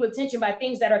get people attention, by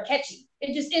things that are catchy.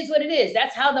 It just is what it is.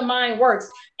 That's how the mind works.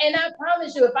 And I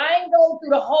promise you, if I ain't going through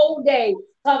the whole day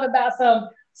talking about some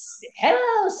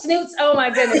hello, Snoots, oh my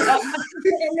goodness.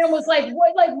 And then was like,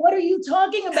 what are you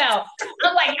talking about?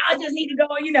 I'm like, I just need to go,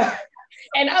 you know.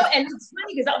 And it's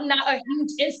funny because I'm not a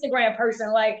huge Instagram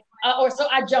person, like, or so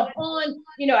I jump on,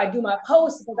 you know, I do my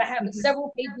posts because I have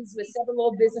several pages with several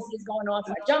little businesses going on.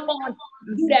 So I jump on,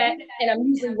 do that, and I'm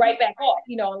usually right back off,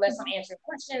 you know, unless I'm answering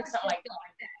questions, something like that.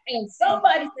 And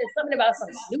somebody said something about some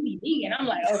Snooty vegan. I'm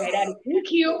like, okay, that is too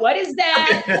cute. What is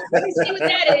that? Let me see what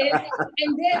that is.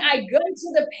 And then I go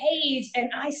to the page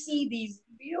and I see these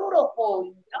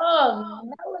beautiful,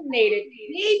 young, melanated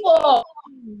people.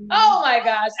 Oh my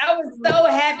gosh, I was so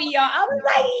happy, y'all. I was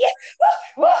like,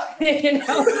 yeah, you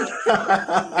know,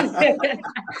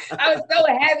 I was so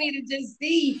happy to just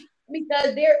see,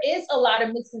 because there is a lot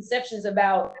of misconceptions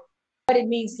about what it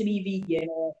means to be vegan,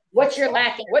 or what you're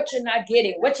lacking, what you're not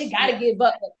getting, what you got to give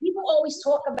up. But people always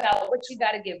talk about what you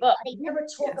got to give up. They never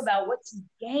talk about what you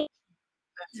gain.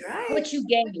 What you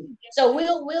gain. So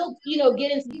we'll you know, get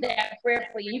into that prayer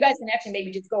for you. You guys can actually maybe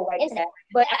just go right into that.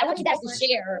 But I want you guys to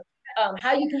share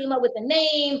how you came up with the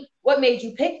name, what made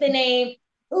you pick the name,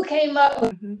 who came up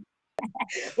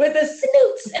with the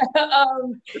Snoots.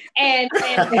 And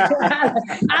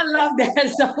I love that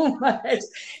so much.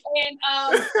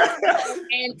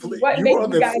 And what made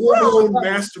you guys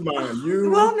mastermind.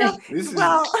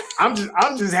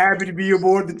 I'm just happy to be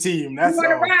aboard the team. That's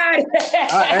all. Ride.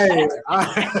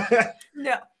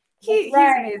 No. He's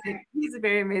amazing. He's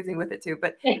very amazing with it too.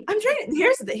 But I'm trying.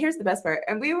 Here's the best part.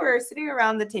 And we were sitting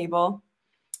around the table.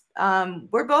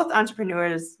 We're both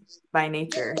entrepreneurs by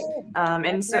nature,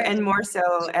 and more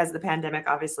so as the pandemic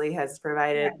obviously has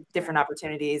provided different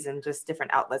opportunities and just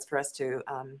different outlets for us to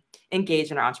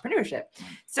engage in our entrepreneurship.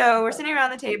 So we're sitting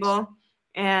around the table,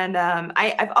 and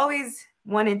I've always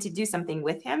wanted to do something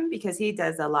with him because he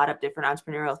does a lot of different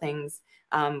entrepreneurial things.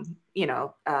 You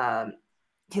know.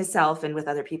 Himself and with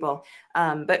other people.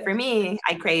 But for me,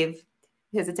 I crave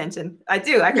his attention. I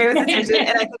do. I crave his attention,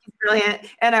 and I think he's brilliant.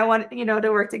 And I want, to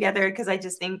work together because I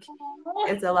just think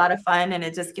it's a lot of fun, and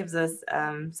it just gives us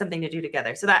something to do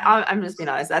together. So that I'm just being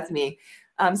honest. That's me.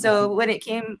 So when it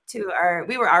came to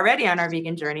we were already on our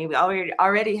vegan journey. We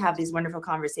already have these wonderful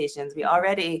conversations. We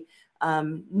already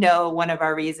know one of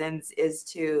our reasons is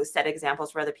to set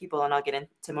examples for other people, and I'll get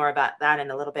into more about that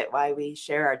in a little bit. Why we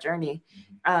share our journey.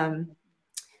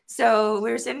 So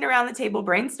we were sitting around the table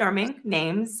brainstorming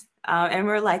names. And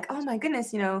we're like, oh my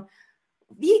goodness,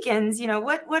 vegans,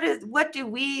 what do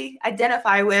we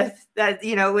identify with that,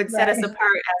 would set us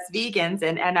apart as vegans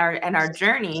and our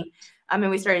journey? And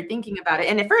we started thinking about it.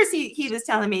 And at first he was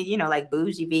telling me, like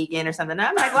bougie vegan or something. And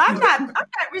I'm like, well, I'm not,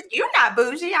 you're not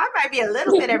bougie. I might be a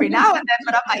little bit every now and then,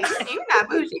 but I'm like, you're not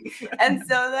bougie. And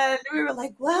so then we were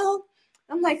like, well,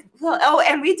 I'm like, well, oh,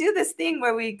 and we do this thing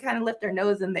where we kind of lift our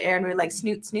nose in the air and we're like,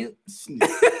 snoot, snoot.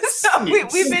 So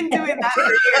we've been doing that for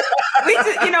years. We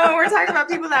just, when we're talking about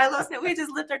people that I love snoot, we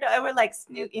just lift our nose and we're like,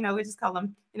 snoot, we just call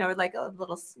them, we're like, oh,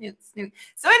 little snoot, snoot.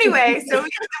 So anyway, so we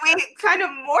kind of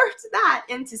morphed that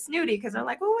into Snooty because I'm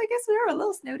like, well, I guess we are a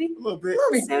little snooty. A little bit. A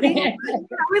little snooty.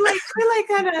 We like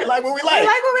kind of. Like what we like. We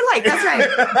like what we like. That's right.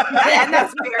 And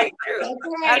that's very true.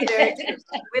 That's very true.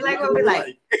 We like what we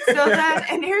like.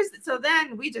 So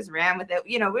then we just ran with it.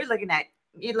 We're looking at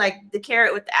like the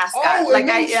carrot with the ascot. Like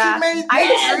I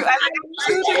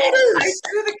drew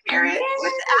the carrot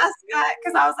with the ascot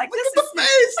because I was like, this is the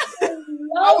face.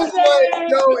 I was like,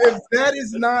 yo, if that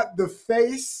is not the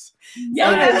face,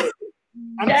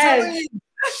 I'm telling you,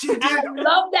 she did. I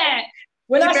love that.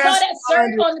 When I saw that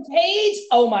search on the page,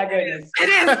 oh my goodness. It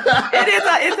is.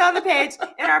 It's on the page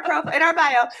in our profile, in our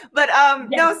bio. But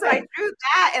no, so I drew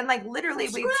that and like literally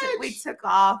we took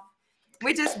off.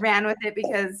 We just ran with it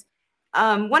because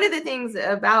one of the things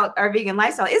about our vegan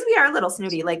lifestyle is we are a little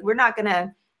snooty. Like we're not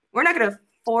gonna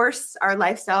force our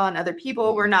lifestyle on other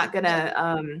people. We're not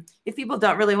gonna if people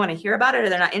don't really want to hear about it or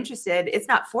they're not interested, it's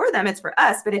not for them, it's for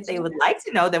us. But if they would like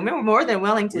to know, then we're more than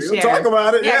willing to share. Talk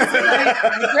about it. Yeah.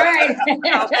 That's right.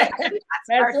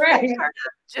 That's right. Part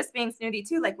of just being snooty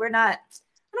too. Like we're not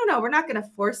going to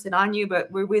force it on you,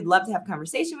 but we'd love to have a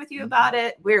conversation with you about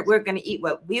it. We're going to eat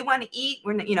what we want to eat.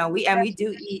 We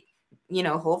do eat,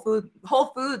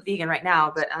 whole food vegan right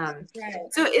now, but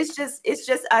so it's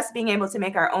just us being able to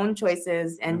make our own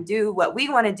choices and do what we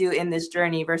want to do in this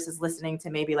journey versus listening to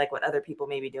maybe like what other people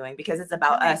may be doing, because it's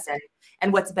about us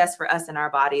and what's best for us and our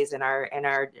bodies and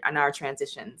our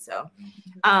transition. So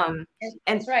and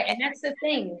that's right. And that's the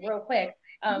thing, real quick.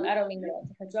 I don't mean to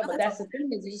cut you up, but that's the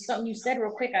thing is just something you said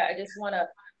real quick. I just want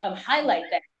to highlight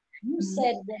that. You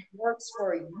said what works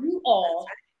for you all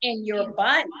and your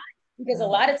body. Because a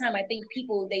lot of time I think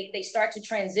people, they start to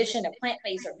transition to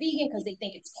plant-based or vegan because they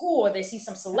think it's cool, or they see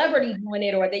some celebrity doing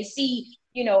it, or they see,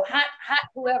 hot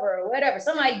whoever or whatever,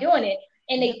 somebody doing it,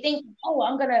 and they think, oh,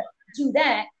 I'm going to do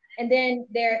that. And then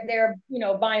they're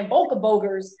buying Boca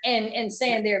Bogers and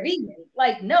saying they're vegan.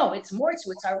 Like, no, it's more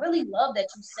to it. So I really love that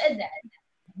you said that.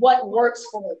 What works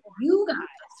for you guys.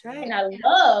 That's right. And I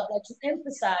love that you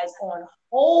emphasize on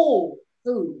whole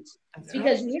foods.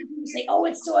 Because you hear people say, oh,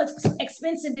 it's so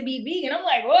expensive to be vegan. I'm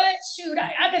like, what? Shoot,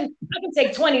 I can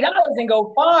take $20 and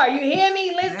go far. You hear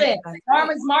me? Listen,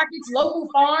 farmers markets, local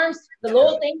farms, the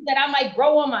little things that I might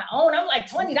grow on my own. I'm like,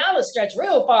 $20 stretch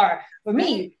real far for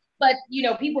me. But,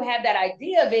 people have that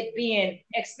idea of it being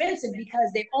expensive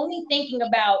because they're only thinking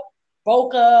about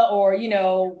Boca or,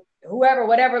 whoever,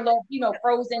 whatever, little,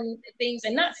 frozen things.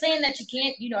 And not saying that you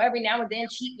can't, every now and then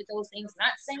cheat with those things.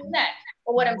 Not saying that.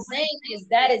 But what I'm saying is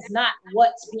that is not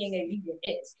what being a vegan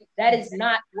is. That is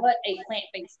not what a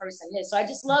plant-based person is. So I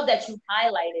just love that you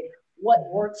highlighted what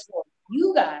works for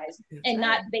you guys and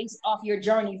not based off your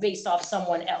journey, based off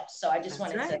someone else. So I just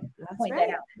wanted to point that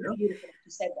out. It's beautiful that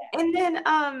you said that. And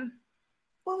then,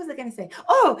 what was I going to say?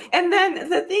 Oh, and then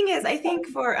the thing is, I think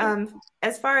for,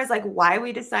 as far as like why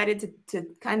we decided to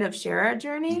kind of share our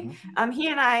journey, he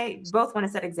and I both want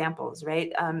to set examples,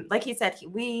 right? Like he said,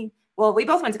 we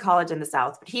both went to college in the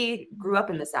South, but he grew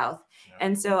up in the South.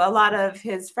 And so a lot of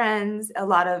his friends, a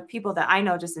lot of people that I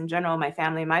know just in general, my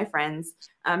family, my friends,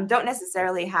 don't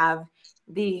necessarily have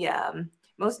the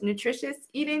most nutritious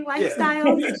eating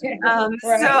lifestyle.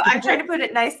 So I'm trying to put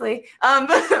it nicely.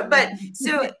 But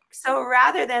so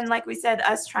rather than, like we said,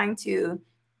 us trying to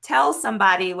tell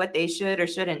somebody what they should or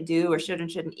shouldn't do or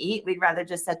shouldn't eat, we'd rather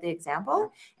just set the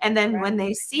example. And then when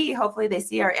they see, hopefully they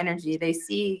see our energy, they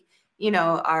see, you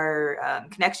know, our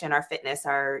connection, our fitness,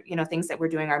 our, you know, things that we're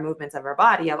doing, our movements of our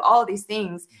body, of all these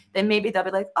things, then maybe they'll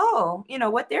be like, oh, you know,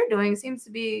 what they're doing seems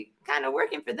to be kind of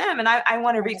working for them. And I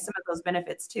want to reap some of those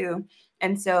benefits too.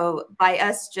 And so by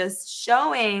us just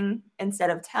showing instead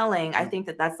of telling, I think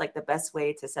that that's like the best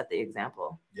way to set the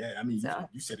example. Yeah. I mean, so.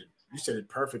 You said it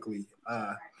perfectly.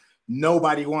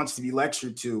 Nobody wants to be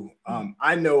lectured to.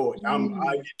 I know I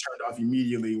get turned off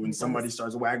immediately when somebody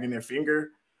starts wagging their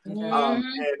finger. And a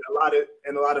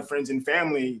lot of friends and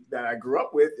family that I grew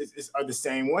up with are the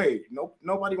same way.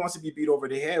 Nobody wants to be beat over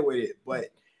the head with it.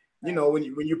 But you know, when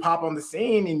you pop on the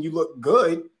scene and you look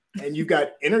good and you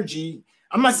got energy,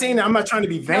 I'm not saying that, I'm not trying to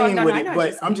be vain with it,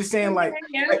 but I'm just saying like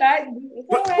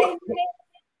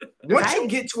once you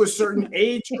get to a certain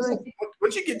age group,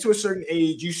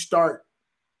 you start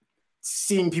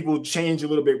seeing people change a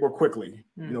little bit more quickly,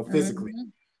 you know, physically,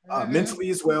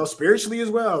 mentally as well, spiritually as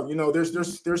well. You know, there's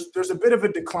a bit of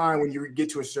a decline when you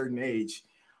get to a certain age.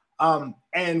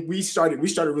 And we started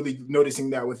really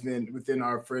noticing that within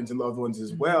our friends and loved ones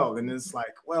as well. And it's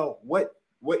like, well, what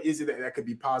is it that could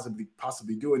be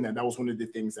possibly doing that? That was one of the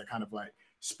things that kind of like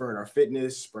spurred our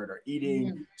fitness, spurred our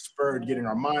eating, spurred getting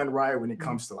our mind right when it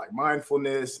comes to like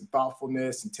mindfulness and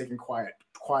thoughtfulness and taking quiet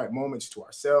moments to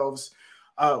ourselves.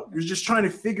 We're just trying to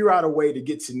figure out a way to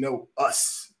get to know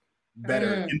us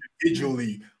better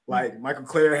individually. Like Michael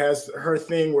Claire has her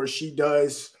thing where she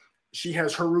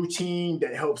has her routine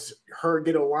that helps her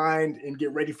get aligned and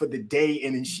get ready for the day.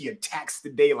 And then she attacks the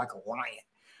day like a lion.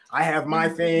 I have my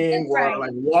thing where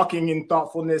like walking in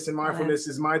thoughtfulness and mindfulness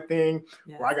is my thing,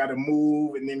 where I got to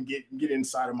move and then get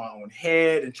inside of my own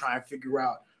head and try and figure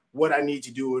out what I need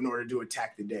to do in order to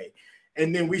attack the day.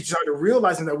 And then we started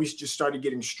realizing that we just started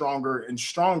getting stronger and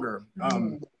stronger.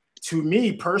 To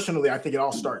me personally, I think it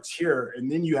all starts here,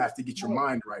 and then you have to get your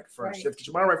mind right first. You have to get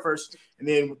your mind right first, and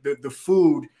then the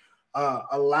food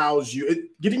allows you,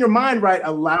 getting your mind right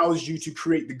allows you to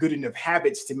create the good enough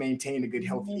habits to maintain a good,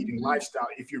 healthy eating lifestyle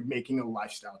if you're making a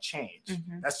lifestyle change.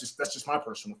 That's just my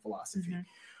personal philosophy.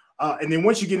 And then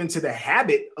once you get into the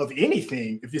habit of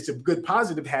anything, if it's a good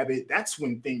positive habit, that's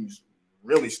when things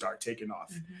really start taking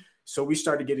off. So we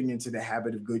started getting into the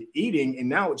habit of good eating, and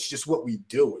now it's just what we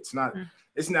do.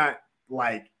 It's not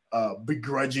like a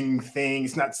begrudging thing.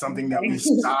 It's not something that we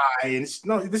sigh. And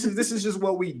this is just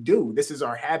what we do. This is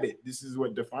our habit. This is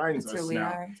what defines us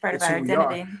now. It's part of our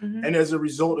identity. And as a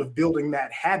result of building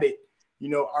that habit, you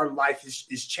know, our life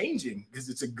is changing because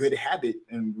it's a good habit,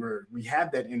 and we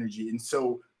have that energy. And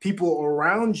so people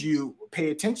around you pay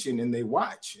attention and they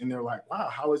watch, and they're like, wow,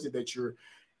 how is it that you're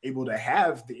able to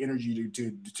have the energy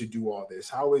to do all this?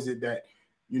 How is it that,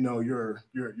 you know,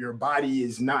 your body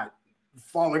is not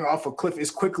falling off a cliff as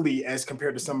quickly as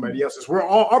compared to somebody else's?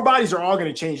 Our bodies are all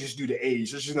going to change just due to age.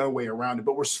 There's just no way around it,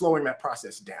 but we're slowing that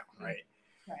process down, right?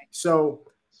 So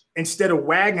instead of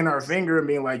wagging our finger and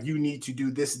being like, you need to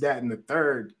do this, that, and the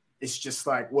third, it's just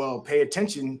like, well, pay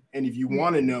attention. And if you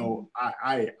want to know,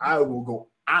 I will go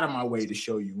out of my way to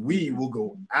show you. We will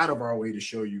go out of our way to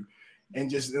show you. And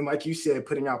like you said,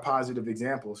 putting out positive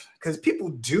examples, because people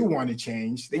do want to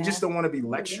change. They just don't want to be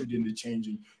lectured into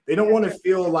changing. They don't want to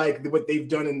feel like what they've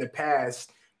done in the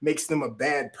past makes them a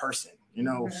bad person, you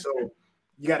know? So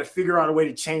you got to figure out a way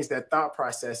to change that thought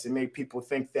process and make people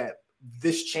think that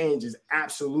this change is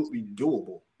absolutely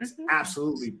doable. It's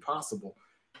absolutely possible.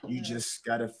 You just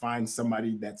got to find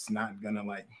somebody that's not going to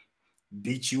like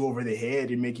beat you over the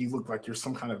head and make you look like you're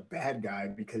some kind of bad guy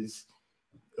because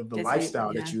of the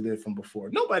lifestyle that you lived from before.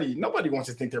 Nobody wants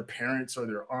to think their parents or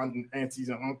their aunties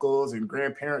and uncles and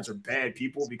grandparents are bad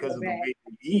people because of the way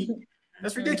they eat.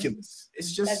 That's ridiculous.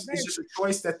 It's just a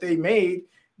choice that they made,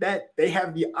 that they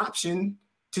have the option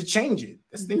to change it.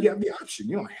 That's the thing, you have the option.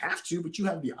 You don't have to, but you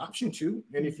have the option to.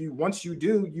 And once you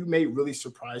do, you may really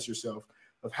surprise yourself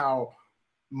of how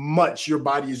much your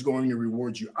body is going to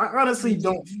reward you. I honestly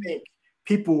don't think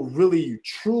people really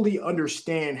truly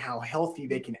understand how healthy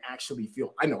they can actually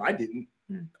feel. I know I didn't.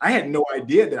 I had no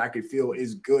idea that I could feel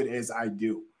as good as I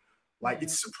do. Like,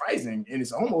 it's surprising. And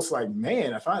it's almost like,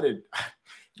 man, if I'd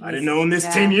have known this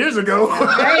 10 years ago,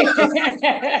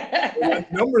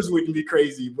 numbers wouldn't be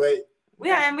crazy. But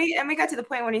and we got to the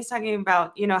point when he's talking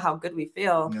about, you know, how good we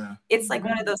feel. It's like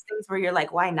one of those things where you're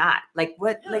like, why not? Like,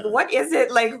 what is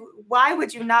it? Like, why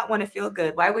would you not want to feel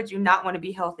good? Why would you not want to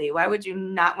be healthy? Why would you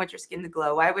not want your skin to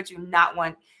glow? Why would you not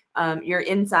want your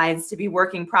insides to be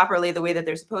working properly the way that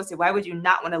they're supposed to? Why would you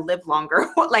not want to live longer?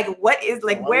 Like, what is,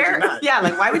 like, where? Yeah,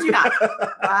 like, why would you not?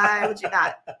 Why would you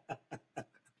not?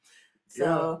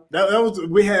 So that was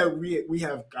we have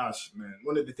gosh, man,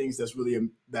 one of the things that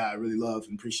I really love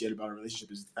and appreciate about our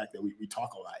relationship is the fact that we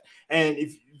talk a lot. And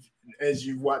if as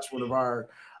you watch one of our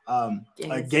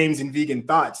games and vegan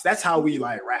thoughts, that's how we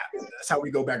like rap. That's how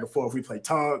we go back and forth. We play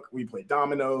Tunk, we play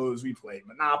dominoes, we play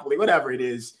Monopoly, whatever it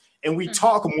is, and we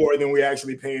talk more than we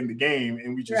actually play in the game,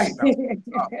 and we just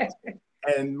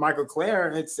and Michael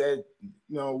Clare had said,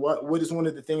 you know, what is one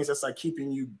of the things that's like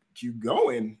keeping you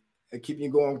going and keeping you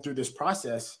going through this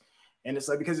process? And it's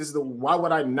like, because it's why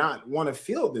would I not want to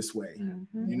feel this way? You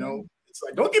know, it's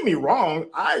like, don't get me wrong.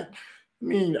 I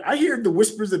mean, I hear the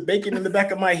whispers of bacon in the back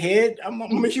of my head. I'm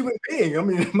a human being. I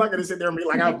mean, I'm not going to sit there and be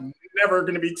like, I'm never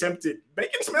going to be tempted.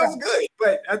 Bacon smells good,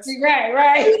 but that's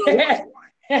right.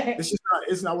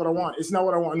 It's not what I want. It's not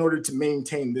what I want in order to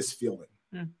maintain this feeling.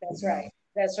 That's right.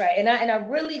 That's right. And I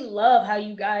really love how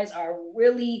you guys are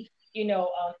really, you know,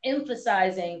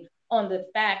 emphasizing on the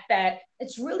fact that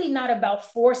it's really not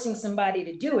about forcing somebody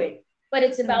to do it, but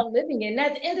it's about living it. And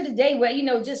at the end of the day, well, you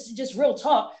know, just real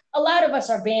talk, a lot of us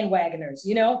are bandwagoners,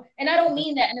 you know, and I don't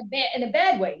mean that in a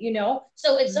bad way, you know.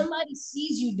 So if somebody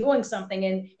sees you doing something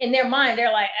and in their mind,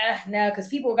 they're like, no, because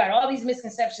people got all these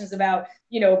misconceptions about,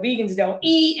 you know, vegans don't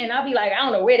eat. And I'll be like, I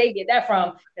don't know where they get that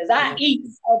from, because I eat,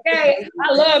 okay?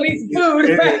 I love eating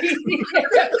food, right?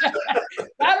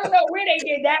 I don't know where they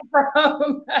get that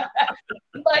from.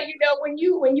 But, you know,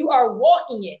 when you are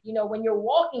walking it, you know, when you're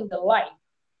walking the life,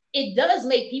 it does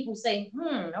make people say,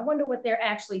 I wonder what they're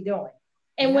actually doing.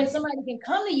 And when somebody can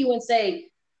come to you and say,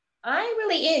 I ain't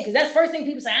really in, because that's the first thing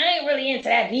people say, I ain't really into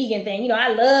that vegan thing. You know, I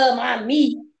love my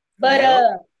meat, but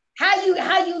how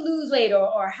you lose weight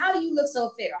or how you look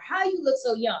so fit or how you look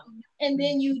so young. And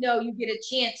then, you know, you get a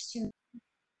chance to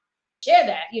share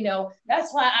that, you know.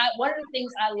 That's why one of the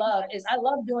things I love is I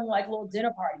love doing like little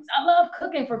dinner parties. I love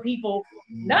cooking for people,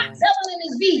 not telling them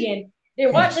it's vegan.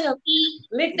 They're watching them eat,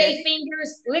 lick their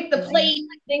fingers, lick the plate,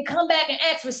 then come back and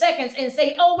ask for seconds and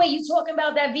say, oh, wait, you talking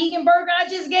about that vegan burger I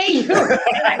just gave you?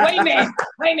 Like, wait a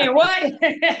minute, what?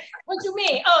 What you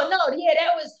mean? Oh, no, yeah,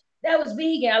 that was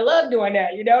vegan. I love doing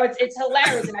that. You know, it's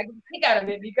hilarious. And I get a kick out of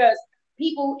it because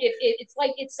people, it's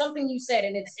like, it's something you said,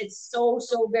 and it's so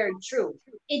very true.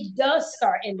 It does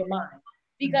start in the mind,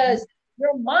 because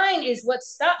your mind is what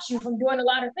stops you from doing a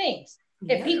lot of things.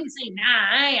 If people say,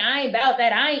 nah, I ain't about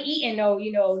that. I ain't eating no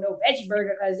veggie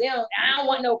burger because I don't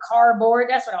want no cardboard.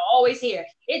 That's what I always hear.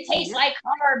 It tastes like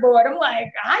cardboard. I'm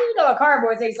like, how do you know what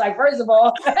cardboard tastes like, first of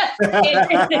all? And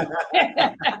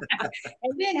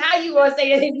then how you gonna say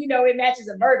that if you know it matches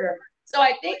a burger? So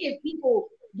I think if people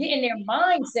get in their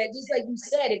mindset, just like you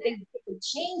said, if they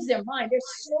change their mind, there's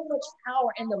so much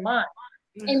power in the mind.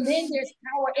 And then there's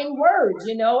power in words,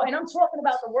 you know, and I'm talking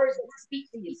about the words that you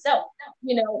speak to yourself.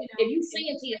 You know, if you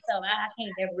saying to yourself, I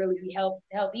can't ever really be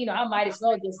healthy, you know, I might as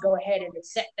well just go ahead and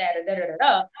accept that or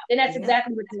then that's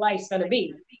exactly what your life's going to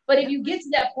be. But if you get to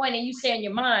that point and you say in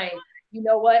your mind, you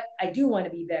know what, I do want to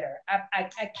be better. I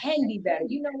can be better.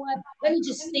 You know what, let me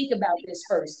just think about this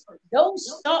first.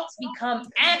 Those thoughts become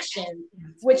action,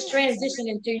 which transition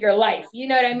into your life. You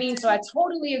know what I mean? So I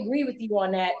totally agree with you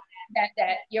on that.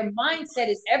 That your mindset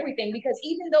is everything, because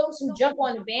even those who jump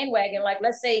on the bandwagon, like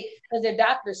let's say because their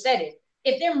doctor said it,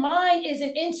 if their mind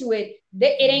isn't into it,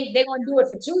 they're gonna do it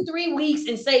for 2-3 weeks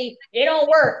and say it don't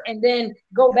work and then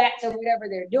go back to whatever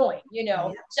they're doing, you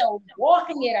know. So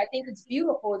walking it, I think it's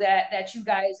beautiful that you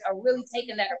guys are really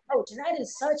taking that approach, and that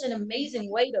is such an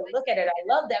amazing way to look at it.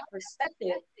 I love that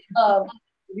perspective of,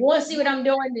 if you want to see what I'm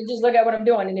doing, then just look at what I'm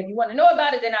doing. And if you want to know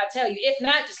about it, then I'll tell you. If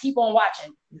not, just keep on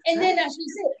watching. And then that's just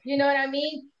it. You know what I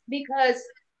mean? Because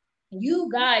you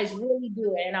guys really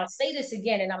do it. And I'll say this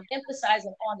again, and I'm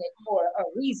emphasizing on it for a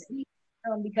reason.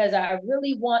 Because I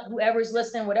really want whoever's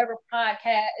listening, whatever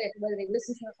podcast, whether they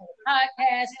listen to it from the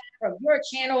podcast, from your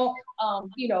channel,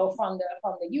 you know, from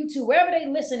the YouTube, wherever they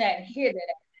listen at and hear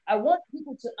that, I want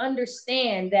people to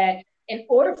understand that in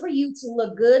order for you to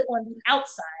look good on the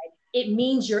outside, it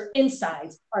means your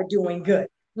insides are doing good.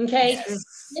 Okay. Yes.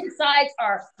 Insides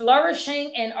are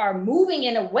flourishing and are moving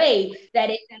in a way that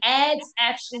it adds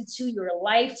actually to your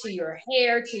life, to your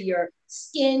hair, to your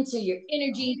skin, to your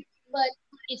energy. But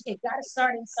it's got to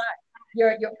start inside.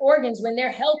 Your organs, when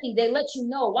they're healthy, they let you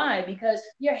know why, because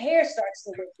your hair starts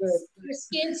to look good, your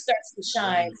skin starts to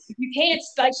shine. You can't,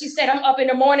 like she said, I'm up in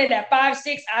the morning at 5,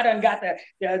 6. I done got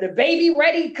the baby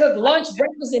ready, cook lunch,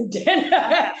 breakfast, and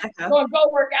dinner. Gonna go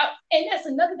work out. And that's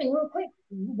another thing, real quick.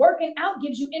 Working out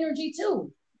gives you energy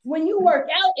too. When you work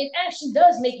out, it actually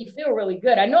does make you feel really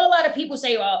good. I know a lot of people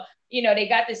say, well, you know, they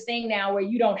got this thing now where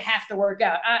you don't have to work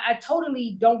out. I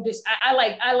totally don't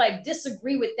I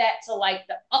disagree with that to like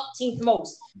the upteenth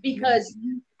most, because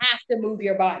you have to move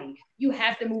your body. You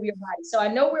have to move your body. So I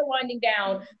know we're winding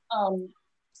down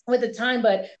with the time,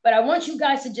 but I want you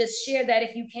guys to just share that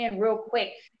if you can real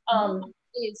quick.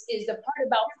 is the part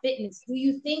about fitness. Do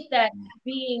you think that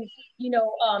being, in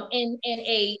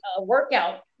a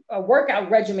workout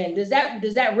regimen, does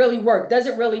that really work? Does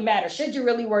it really matter? Should you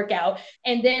really work out?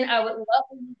 And then I would love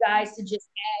for you guys to just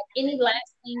add any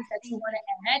last things that you want to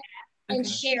add and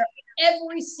share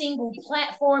every single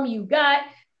platform you got.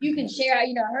 You can share,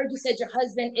 I heard you said your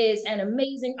husband is an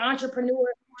amazing entrepreneur.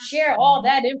 Share all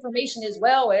that information as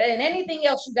well, and anything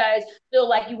else you guys feel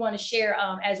like you want to share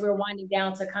as we're winding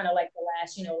down to kind of like the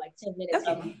last, like 10 minutes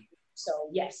of it. So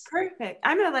yes. Perfect.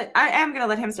 I am gonna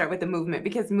let him start with the movement,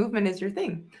 because movement is your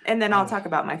thing. And then I'll talk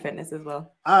about my fitness as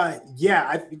well. Yeah,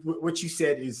 I think what you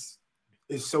said is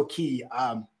so key.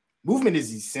 Movement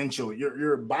is essential.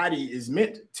 Your body is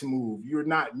meant to move. You're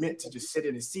not meant to just sit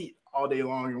in a seat all day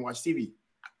long and watch TV.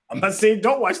 I'm not saying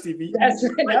don't watch TV. That's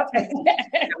right.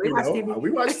 We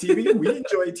watch TV. We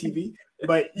enjoy TV.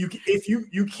 But if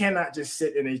you cannot just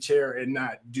sit in a chair and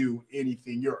not do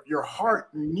anything. Your heart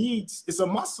needs, it's a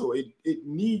muscle. It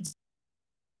needs.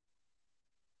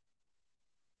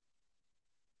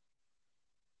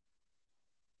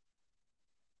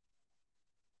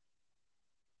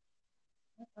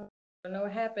 I don't know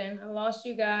what happened. I lost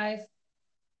you guys.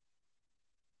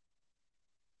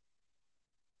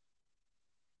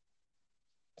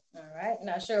 All right,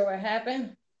 not sure what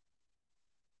happened.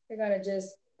 We're gonna just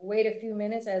wait a few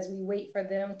minutes as we wait for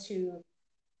them to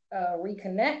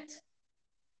reconnect.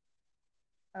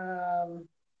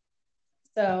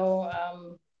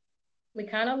 We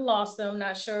kind of lost them,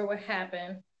 not sure what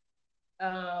happened.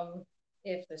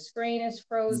 If the screen is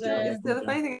frozen. So the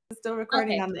funny thing is it's still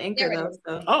recording on the Anchor though.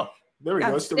 So. Oh, there we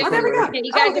go. There we go.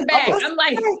 You guys are back. I'm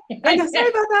like, I know, sorry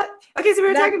about that. Okay, so we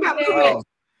were talking about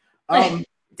movement.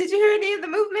 Did you hear any of the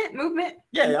movement?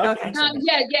 Yeah. Okay.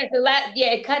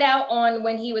 It cut out on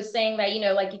when he was saying that,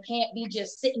 like you can't be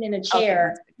just sitting in a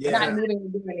chair, not moving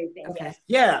and doing anything. Okay.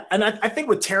 Yeah, and I think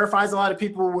what terrifies a lot of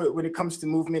people when it comes to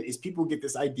movement is people get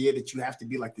this idea that you have to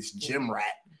be like this gym rat,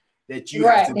 that you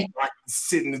have to like,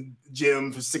 sit in the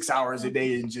gym for 6 hours a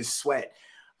day and just sweat.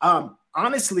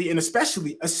 Honestly, and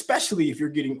especially if you're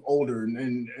getting older,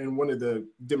 and one of the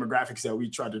demographics that we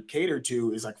try to cater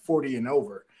to is like 40 and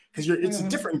over. Because it's a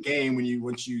different game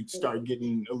once you start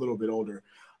getting a little bit older.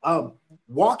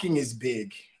 Walking is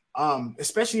big,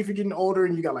 especially if you're getting older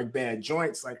and you got like bad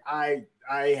joints. Like I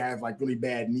have like really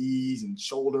bad knees and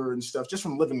shoulder and stuff just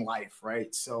from living life,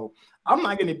 right? So I'm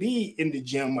not going to be in the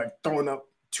gym like throwing up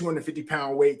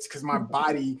 250-pound weights because my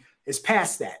body is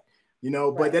past that,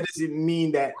 But that doesn't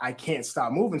mean that I can't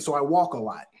stop moving. So I walk a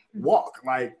lot.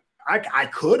 Like I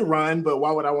could run, but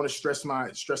why would I want to stress my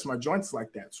joints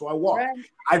like that? So I walk.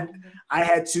 Right. I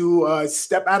had to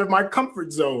step out of my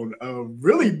comfort zone, a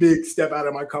really big step out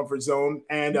of my comfort zone,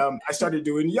 and I started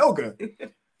doing yoga.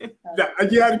 You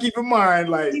have to keep in mind,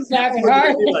 like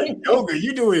yoga.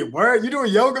 You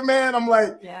doing yoga, man? I'm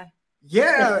like,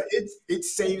 yeah. It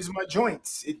saves my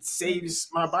joints. It saves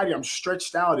my body. I'm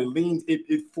stretched out. It leans.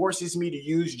 It forces me to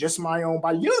use just my own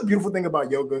body. The beautiful thing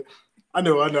about yoga. I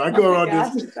know. I go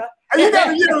around this. You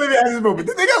gotta live at this moment.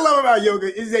 The thing I love about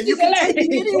yoga is that you can take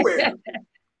it anywhere.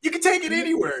 You can take it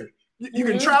anywhere. You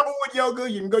can travel with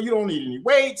yoga. You can go. You don't need any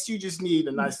weights. You just need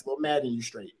a nice little mat and you're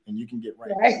straight, and you can get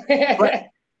right.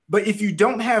 But if you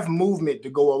don't have movement to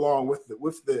go along with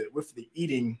the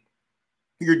eating,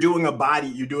 you're doing your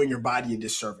body a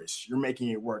disservice. You're making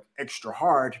it work extra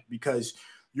hard because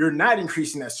you're not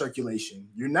increasing that circulation.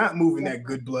 You're not moving that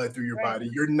good blood through your body.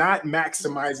 You're not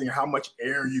maximizing how much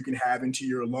air you can have into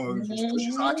your lungs, which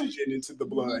pushes oxygen into the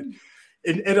blood.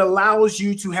 It allows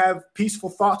you to have peaceful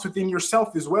thoughts within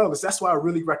yourself as well. That's why I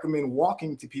really recommend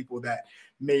walking to people that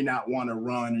may not want to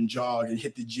run and jog and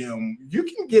hit the gym. You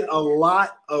can get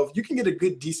a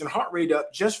good, decent heart rate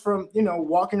up just from,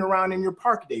 walking around in your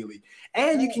park daily.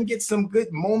 And you can get some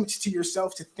good moments to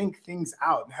yourself to think things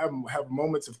out and have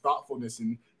moments of thoughtfulness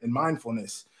and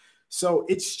mindfulness. So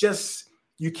it's just,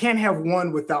 you can't have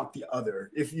one without the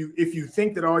other. If you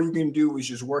think that all you can do is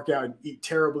just work out and eat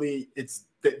terribly,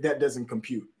 that doesn't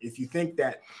compute. If you think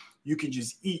that you can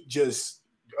just eat just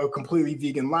a completely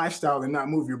vegan lifestyle and not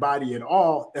move your body at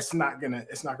all, it's not gonna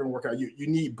work out. You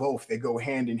need both. They go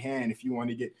hand in hand if you want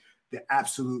to get the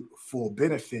absolute full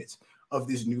benefits of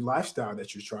this new lifestyle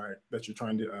that you're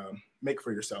trying to make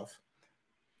for yourself.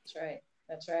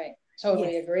 That's right.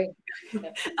 Totally agree.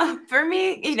 For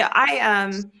me,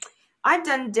 I've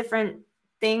done different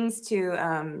things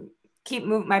to keep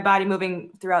my body moving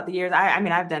throughout the years. I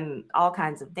mean, I've done all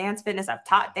kinds of dance fitness. I've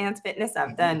taught dance fitness.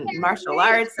 I've done martial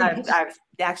arts. I've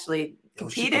actually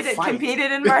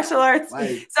competed in martial arts.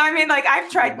 Like, so I mean, like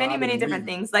I've tried many different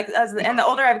things. Like and the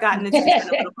older I've gotten,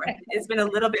 it's been a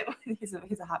little bit. He's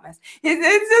a hot mess.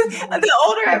 It's just, the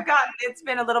older I've gotten, it's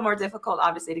been a little more difficult,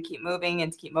 obviously, to keep moving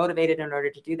and to keep motivated in order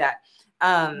to do that.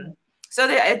 So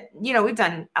we've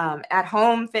done at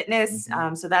home fitness.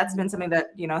 So that's been something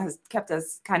that has kept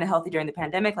us kind of healthy during the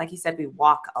pandemic. Like he said, we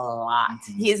walk a lot.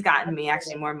 He's gotten me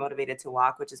actually more motivated to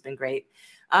walk, which has been great.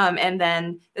 And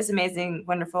then this amazing,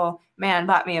 wonderful man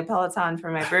bought me a Peloton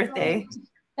for my birthday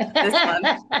this month.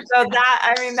 So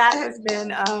that has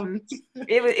been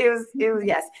it was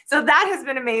yes. So that has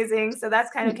been amazing. So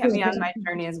that's kind of kept me on my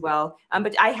journey as well.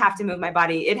 But I have to move my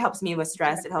body. It helps me with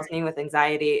stress. It helps me with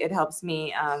anxiety. It helps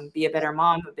me be a better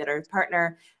mom, a better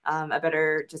partner, a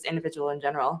better just individual in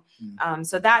general.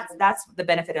 So that's the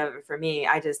benefit of it for me.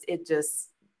 I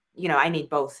need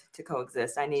both to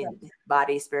coexist. I need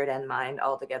body, spirit, and mind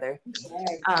all together.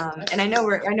 And I know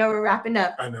we're wrapping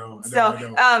up. I know. We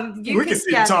can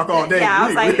sit and talk all day. Yeah, I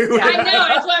was like, I know.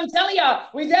 That's what I'm telling y'all.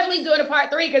 We're definitely doing a part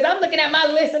 3 because I'm looking at my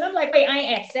list and I'm like, wait, I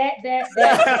ain't asked that.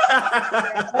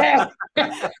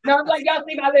 No, I'm like, y'all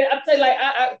see my list. I'm saying like,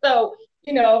 so.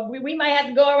 We might have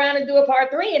to go around and do a part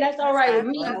 3, and that's all right with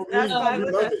me. That's fine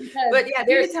with us. But yeah,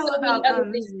 there's tell about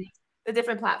the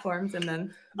different platforms and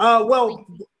then.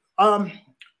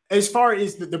 As far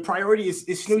as the priority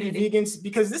is Snooty Vegans,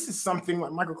 because this is something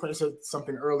like Michael Clare said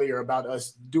something earlier about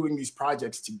us doing these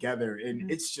projects together, and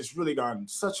it's just really gone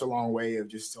such a long way of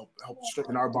just help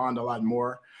strengthen our bond a lot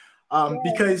more.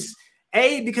 Because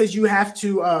you have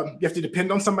to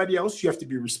depend on somebody else, you have to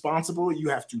be responsible, you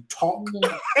have to talk,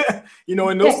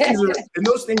 and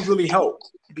those things really help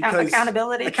because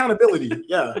accountability,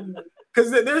 yeah.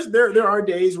 Because there are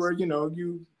days where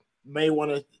you may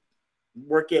want to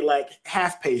work at like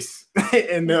half pace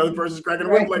and the other person's cracking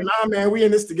the whip like, nah, man, we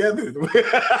in this together.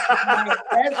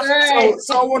 That's right.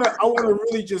 So I want to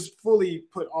really just fully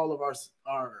put all of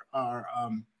our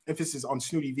emphasis on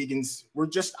Snooty Vegans. We're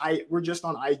just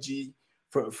on IG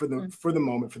for the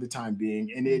moment, for the time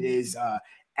being, and it is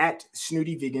at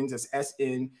Snooty Vegans. That's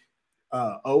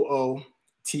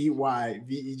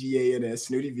SNOOTYVEGANS,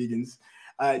 Snooty Vegans.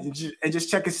 And just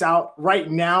check us out.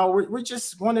 Right now, we're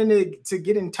just wanting to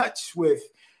get in touch with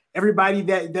everybody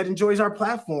that enjoys our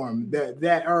platform,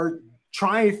 that are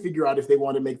trying to figure out if they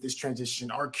want to make this transition,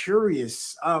 are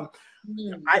curious.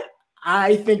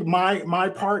 I think my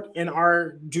part in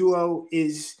our duo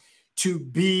is to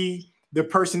be the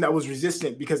person that was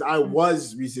resistant, because I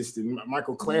was resistant.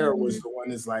 Michael Clare was the one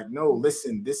that's like, no,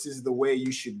 listen, this is the way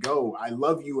you should go. I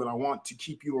love you and I want to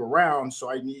keep you around.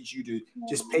 So I need you to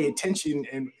just pay attention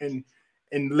and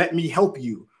let me help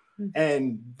you.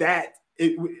 And that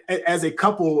as a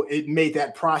couple, it made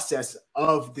that process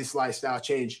of this lifestyle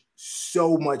change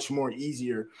so much more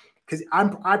easier, because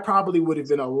I probably would have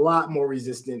been a lot more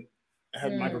resistant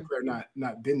had Michael Clare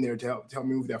not been there to help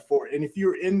me move that forward. And if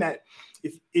you're in that,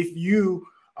 if you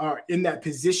are in that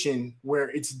position where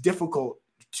it's difficult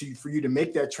for you to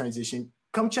make that transition,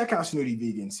 come check out Snooty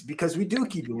Vegans, because we do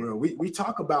keep it real. We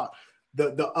talk about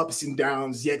the ups and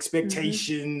downs, the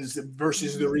expectations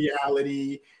versus the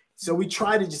reality. So we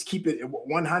try to just keep it at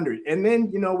 100. And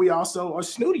then, we also are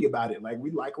snooty about it. Like, we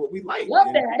like what we like.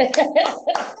 Love that.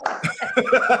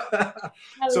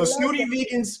 So Snooty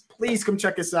Vegans, please come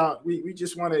check us out. We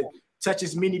just want to touch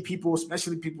as many people,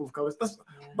 especially people of color.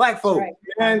 Black folk,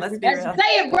 man. Say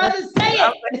it, brother. Say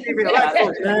it. Black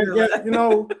folk, man. Yeah,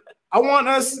 I want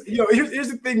us,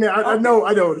 here's the thing, man. I know.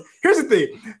 Here's the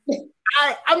thing.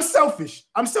 I'm selfish.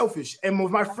 And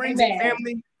with my friends and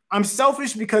family, I'm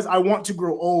selfish because I want to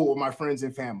grow old with my friends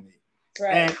and family.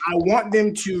 Right. And I want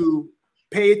them to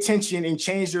pay attention and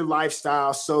change their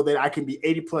lifestyle so that I can be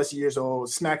 80 plus years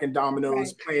old, smacking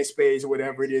dominoes, playing spades or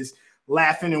whatever it is,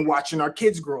 laughing and watching our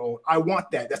kids grow old. I want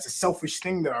that. That's a selfish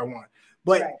thing that I want.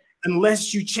 But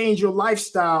unless you change your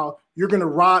lifestyle, you're going to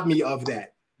rob me of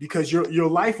that, because your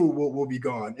life will be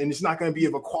gone. And it's not going to be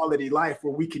of a quality life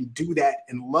where we can do that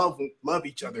and love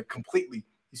each other completely.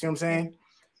 You see what I'm saying?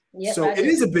 Yep, so it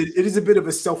is a bit of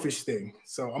a selfish thing.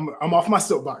 So I'm off my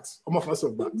soapbox. No, stay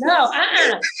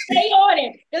on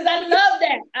it, because I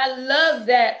love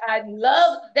that.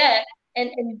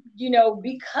 And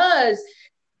because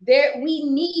we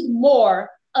need more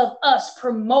of us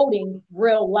promoting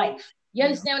real life. You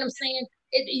understand what I'm saying?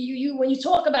 When you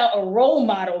talk about a role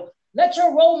model, let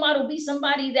your role model be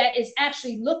somebody that is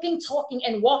actually looking, talking,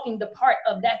 and walking the part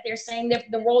of that they're saying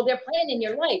the role they're playing in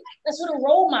your life. That's what a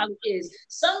role model is.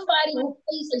 Somebody who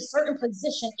plays a certain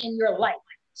position in your life.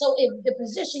 So if the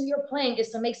position you're playing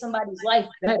is to make somebody's life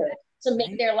better, to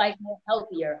make their life more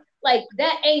healthier. Like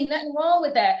that ain't nothing wrong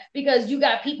with that, because you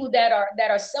got people that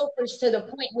are selfish to the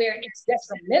point where it's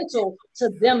detrimental to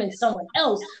them and someone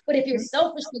else. But if you're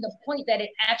selfish to the point that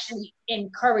it actually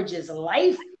encourages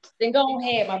life, then go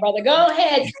ahead, my brother. Go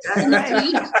ahead,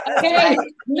 Snooty. Okay,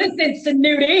 listen,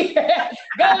 Snooty. Go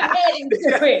ahead and do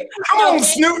it. Come on,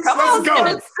 Snoot. Let's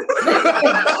go.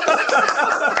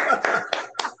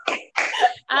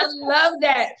 I love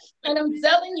that. And I'm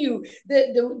telling you,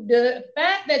 the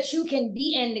fact that you can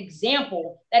be an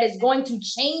example that is going to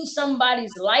change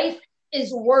somebody's life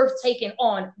is worth taking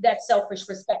on that selfish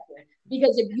perspective.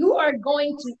 Because if you are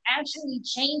going to actually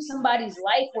change somebody's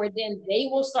life, where then they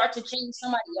will start to change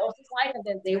somebody else's life, and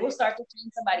then they will start to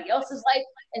change somebody else's life,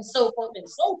 and so forth and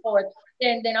so forth,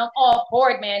 then I'm all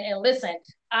for it, man. And listen,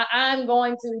 I'm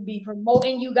going to be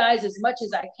promoting you guys as much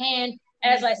as I can.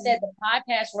 As I said, the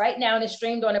podcast right now is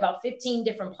streamed on about 15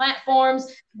 different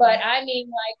platforms. But I mean,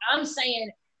 like, I'm saying,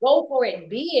 go for it,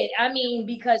 be it. I mean,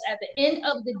 because at the end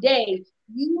of the day,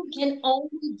 you can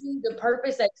only do the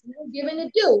purpose that you're given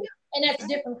to do. And that's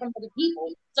different from other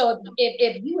people. So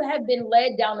if you have been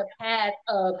led down the path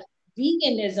of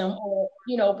veganism, or,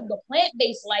 you know, the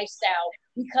plant-based lifestyle,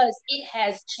 because it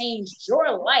has changed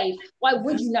your life, why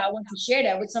would you not want to share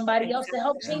that with somebody else to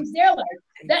help change their life?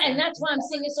 And that's why I'm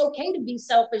saying it's okay to be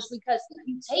selfish, because if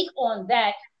you take on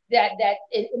that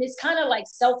and it's kind of like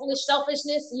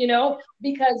selfishness, you know,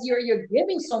 because you're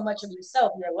giving so much of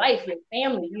yourself, your life, your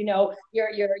family, you know, you're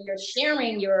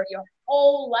sharing your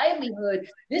whole livelihood.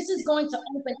 This is going to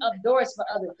open up doors for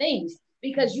other things,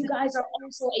 because you guys are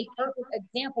also a perfect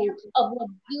example of what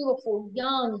beautiful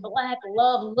young Black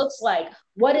love looks like,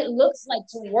 what it looks like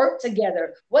to work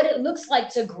together, what it looks like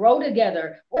to grow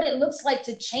together, what it looks like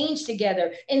to change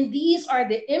together. And these are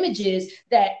the images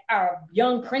that our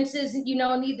young princes, you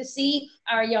know, need to see,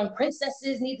 our young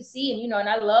princesses need to see. And, you know, and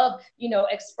I love, you know,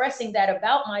 expressing that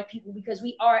about my people, because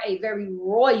we are a very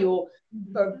royal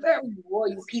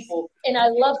people. And I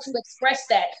love to express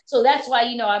that. So that's why,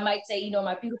 you know, I might say, you know,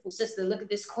 my beautiful sister, look at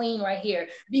this queen right here,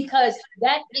 because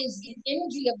that is the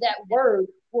energy of that word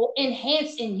will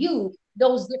enhance in you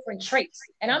those different traits.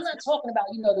 And I'm not talking about,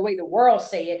 you know, the way the world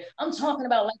say it. I'm talking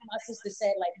about, like my sister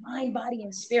said, like mind, body,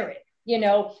 and spirit. You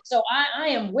know, so I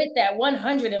am with that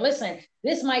 100. And listen,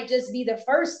 this might just be the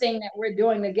first thing that we're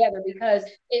doing together, because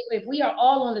if we are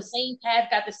all on the same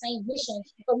path, got the same mission,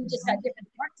 but we just got different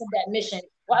parts of that mission,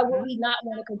 why would we not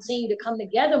want to continue to come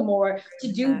together more to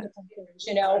do different things?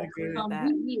 You know,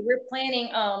 we're planning,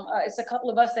 it's a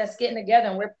couple of us that's getting together,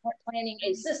 and we're planning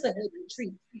a sisterhood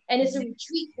retreat. And it's a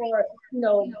retreat for, you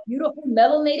know, beautiful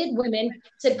melanated women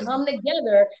to come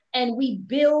together, and we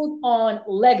build on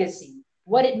legacy.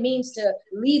 What it means to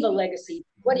leave a legacy,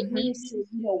 what it means to,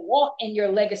 you know, walk in your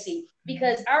legacy,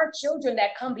 because our children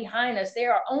that come behind us, they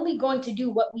are only going to do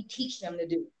what we teach them to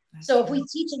do. So if we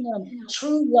teaching them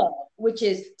true love, which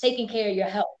is taking care of your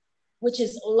health, which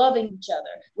is loving each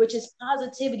other, which is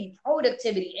positivity,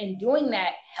 productivity, and doing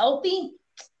that healthy,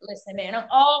 listen, man, I'm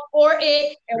all for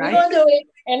it, and we're gonna do it.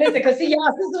 And listen, because see,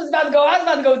 y'all, this was about to go. I was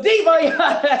about to go deep on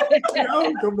y'all.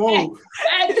 No, come on.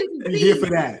 You're here for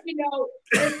that. You know,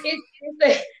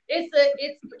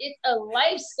 it's a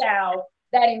lifestyle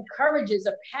that encourages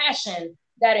a passion,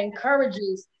 that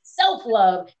encourages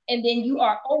self-love, and then you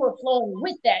are overflowing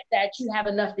with that you have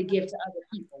enough to give to other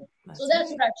people. So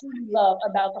that's what I truly love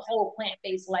about the whole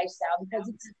plant-based lifestyle, because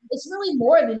it's really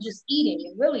more than just eating.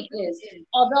 It really is.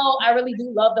 Although I really do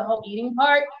love the whole eating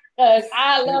part, because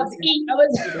I love to eat.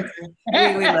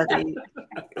 We love to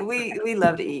eat. We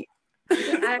love to eat.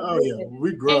 Oh yeah,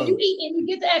 we grow. And you eat, and you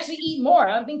get to actually eat more.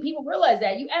 I don't think people realize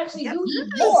that you actually do eat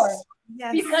more,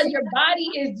 because your body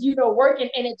is, you know, working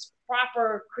in its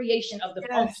proper creation of the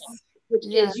function, which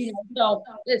is, you know.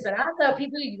 So listen, I tell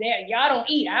people that y'all don't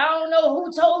eat. I don't know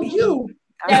who told you.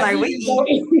 I'm like, we eat.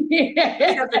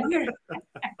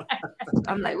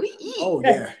 I'm like, we eat. Oh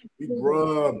yeah, we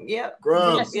grub. Yep.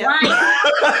 Grub. That's right.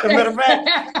 Matter of fact,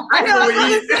 I know.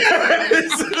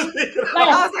 I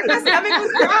was like, my stomach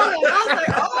was growling. I was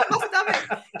like, oh, my stomach.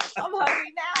 I'm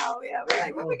hungry now. Yeah, we're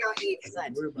like, what we gonna eat for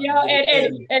lunch? Yeah,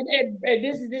 and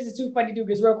this is too funny too,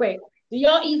 because real quick, do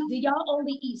y'all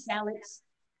only eat salads?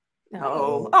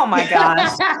 No. Oh my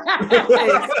gosh.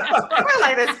 We're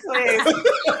like this, please.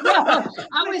 No,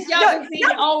 I wish y'all could see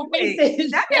your own faces.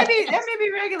 That may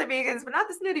be regular vegans, but not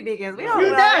the Snooty vegans. We don't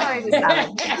eat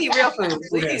salad. We eat real food.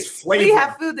 We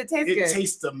have food that tastes good. It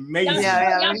tastes amazing.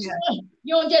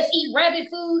 You don't just eat rabbit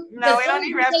food. No, we don't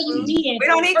eat rabbit food. We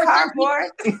don't eat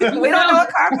cardboard. We don't know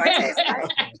what cardboard tastes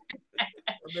like.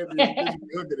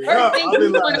 First thing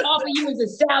we want to offer you is a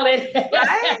salad.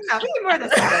 Right? No, we eat more than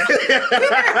salad.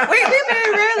 we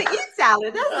very rarely eat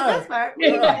salad. That's the best part.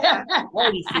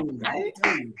 Party food. Right?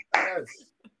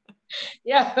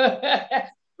 Yeah.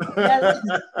 That's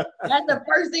the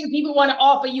first thing people want to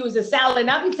offer you is a salad. And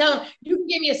I'll be telling them, you can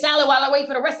give me a salad while I wait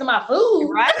for the rest of my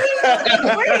food. Right?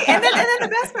 and then the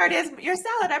best part is your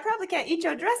salad. I probably can't eat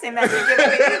your dressing that you're giving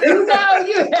me. You know,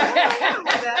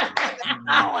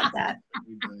 I don't want that.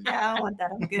 Yeah, I don't want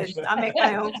that. I'm good. I'll make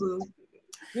my own food.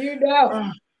 You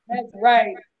know, that's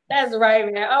right. That's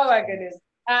right, man. Oh my goodness.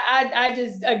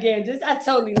 I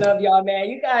totally love y'all, man.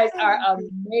 You guys are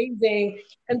amazing.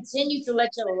 Continue to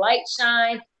let your light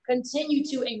shine. Continue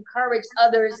to encourage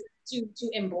others to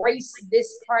embrace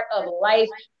this part of life.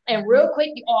 And real quick,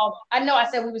 y'all, I know I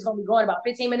said we was gonna be going about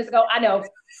 15 minutes ago. I know,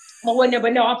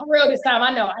 but no, I'm for real this time.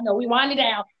 I know. We wind it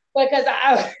down because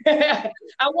I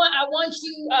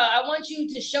want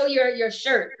you to show your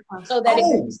shirt so that it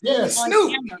can be on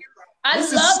camera.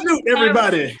 This is Snoot,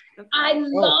 everybody. I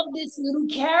love this little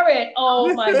carrot.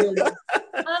 Oh my goodness.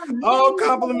 All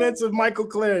compliments of Michael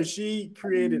Clare. She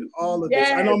created all of this.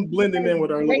 I know I'm blending in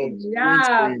with our little green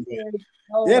screen.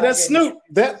 That's Snoot.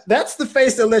 That's the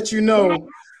face that lets you know.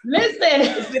 Listen,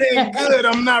 if it ain't good,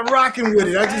 I'm not rocking with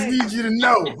it. I just need you to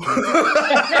know.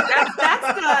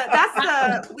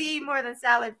 that's the we eat more than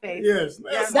salad face. Yes,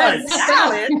 that's right.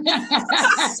 Salad.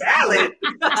 Salad.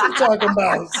 What you talking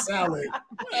about? Salad.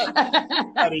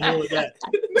 Out of here with that.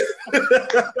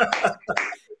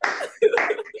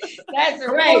 That's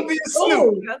right.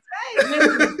 Ooh, that's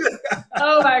right.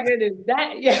 Oh my goodness,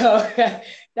 that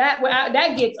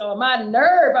gets on my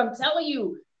nerve. I'm telling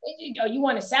you. You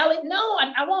want a salad? No,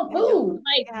 I want food.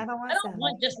 Like I don't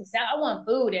want just a salad. I want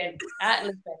food. And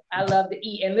I love to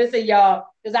eat. And listen, y'all,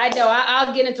 because I know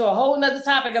I'll get into a whole nother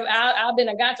topic. I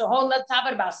got to a whole nother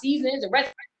topic about seasonings and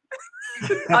rest.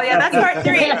 Oh yeah, that's part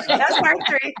 3. That's part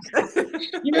 3.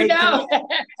 You know.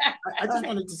 I just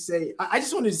wanted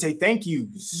to say thank you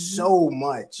so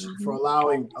much for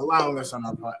allowing us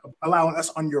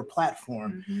on your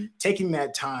platform, taking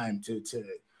that time to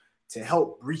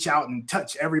help reach out and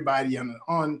touch everybody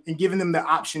on and giving them the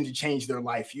option to change their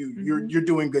life. You're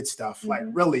doing good stuff. Like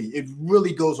really, it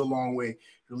really goes a long way.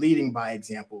 You're leading by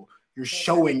example. You're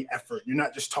showing effort. You're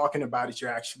not just talking about it.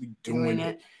 You're actually doing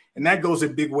it. And that goes a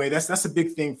big way. That's a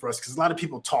big thing for us because a lot of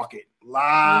people talk it. A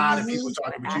lot of people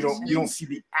talk it, but you don't see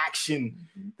the action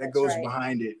that goes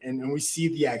behind it. And we see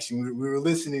the action. We were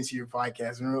listening to your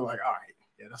podcast and we were like, all right,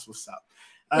 yeah, that's what's up.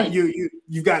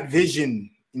 You've got vision.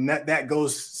 And that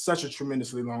goes such a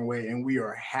tremendously long way. And we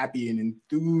are happy and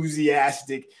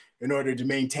enthusiastic in order to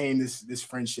maintain this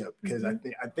friendship because I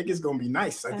think it's gonna be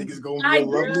nice. I think it's gonna be a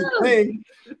lovely thing.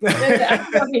 Listen, I'm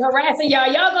gonna be harassing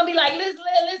y'all. Y'all gonna be like, listen,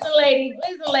 lady.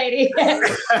 I'm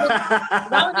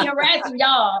gonna be harassing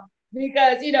y'all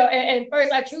because and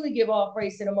first I truly give all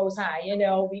praise to the Most High,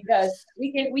 because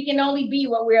we can only be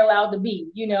what we're allowed to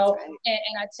be, and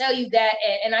I tell you that,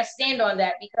 and I stand on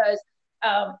that because.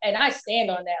 And I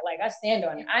stand on that. Like I stand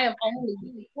on it. I am only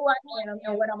who I am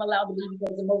and what I'm allowed to be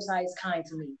because the Most High is kind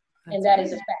to me, and that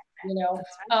is a fact. And at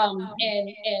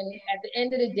the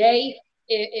end of the day,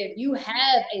 if you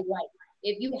have a life,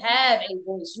 if you have a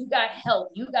voice, you got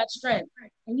health, you got strength,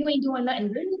 and you ain't doing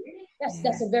nothing,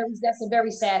 that's a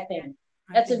very sad thing.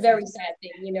 That's a very sad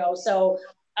thing. So.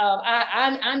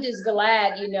 I'm just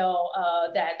glad,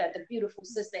 that the beautiful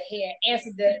sister here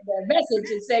answered the message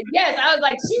and said yes. I was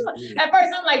like, at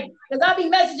first I'm like, because I'll be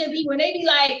messaging people and they be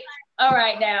like, all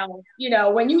right now,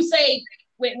 when you say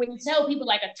when you tell people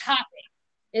like a topic,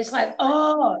 it's like,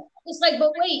 oh, it's like,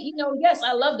 but wait, yes,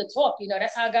 I love to talk.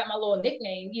 That's how I got my little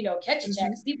nickname, Catch a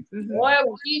Chat. Boy,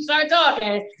 when she started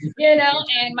talking,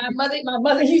 and my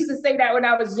mother used to say that when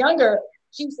I was younger.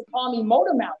 She used to call me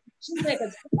Motor Mouth. She's like,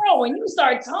 girl, when you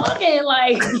start talking,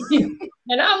 like,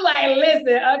 and I'm like,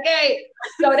 listen, okay.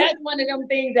 So that's one of them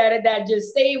things that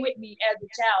just stayed with me as a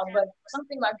child. But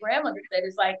something my grandmother said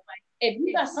is like, if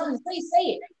you got something to say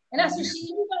it. And that's what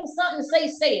you got something to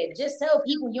say it. Just tell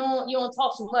people you don't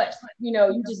talk too much.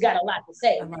 You just got a lot to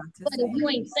say. But if you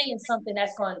ain't saying something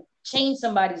that's going to change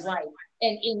somebody's life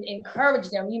and encourage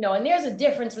them, and there's a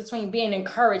difference between being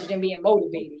encouraged and being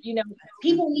motivated.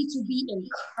 People need to be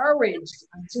encouraged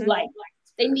to like.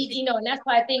 They need, and that's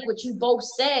why I think what you both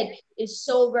said is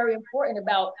so very important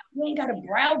about you ain't got to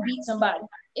browbeat somebody.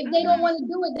 If they don't want to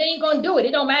do it, they ain't going to do it.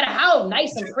 It don't matter how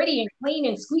nice and pretty and clean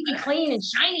and squeaky clean and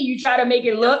shiny you try to make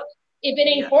it look. If it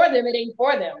ain't for them, it ain't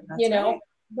for them,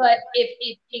 But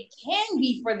if it can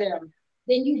be for them,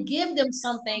 then you give them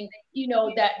something, you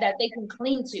know, that they can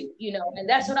cling to, you know. And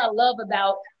that's what I love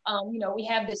about, you know, we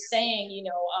have this saying, you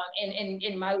know,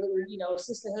 in my little, you know,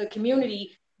 sisterhood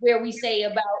community, where we say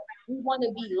about, we want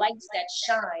to be lights that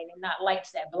shine and not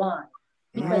lights that blind,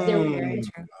 because they're very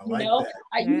true. You like know,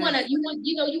 that. you want,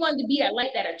 you know, you want to be that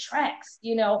light that attracts,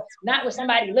 you know, not with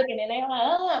somebody looking and they're like,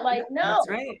 oh, like, no. That's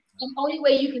right. And the only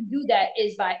way you can do that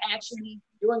is by actually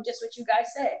doing just what you guys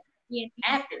said, being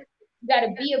active. You got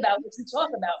to be about what you talk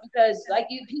about, because like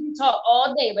you, people talk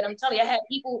all day, but I'm telling you, I have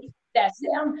people that say,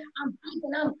 I'm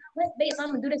thinking, I'm plant-based, I'm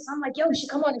gonna do this. I'm like, yo, you should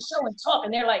come on the show and talk.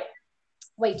 And they're like,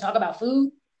 wait, talk about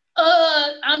food?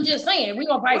 I'm just saying, we're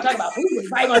gonna probably talk about food. We're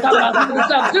probably gonna talk about some other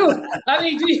stuff too. I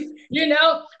mean, you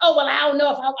know, oh well, I don't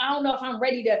know if I'm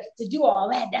ready to do all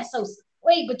that. That's so.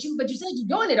 Wait, but you said you're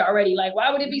doing it already. Like,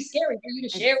 why would it be scary for you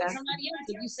to share with somebody else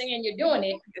if you're saying you're doing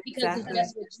it? Because it's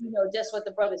just what, you know, just what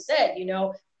the brother said. You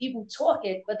know, people talk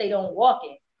it, but they don't walk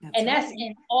it. And that's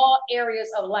in all areas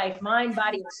of life, mind,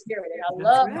 body, and spirit. And I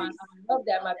love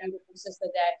that, my beautiful sister,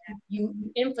 that you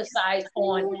emphasized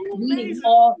on needing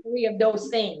all three of those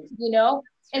things, you know?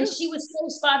 And she was so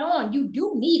spot on. You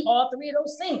do need all three of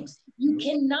those things. You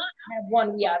cannot have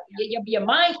one without, your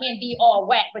mind can't be all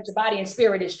whack, but your body and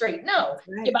spirit is straight. No,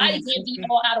 your body can't be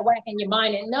all out of whack and your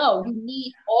mind, and no, you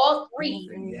need all three.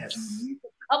 Yes. And you need to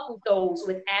couple those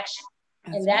with action.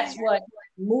 And that's what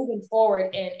moving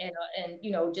forward and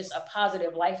you know, just a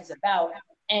positive life is about.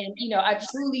 And you know, I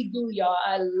truly do, y'all.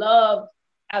 I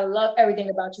love everything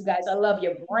about you guys. I love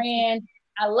your brand.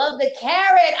 I love the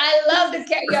carrot. I love the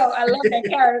carrot. Yo, I love that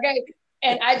carrot. Okay.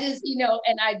 And I just, you know,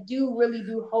 and I do really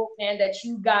do hope, man, that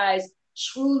you guys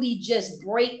truly just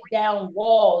break down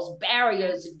walls,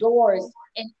 barriers, doors,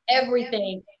 and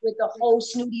everything with the whole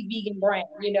Snooty vegan brand,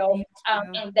 you know,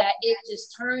 and that it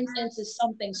just turns into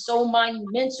something so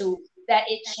monumental that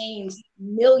it changed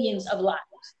millions of lives.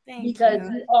 Because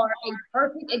you are a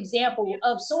perfect example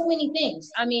of so many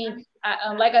things. I mean,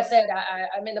 like I said,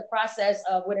 I'm in the process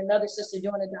of with another sister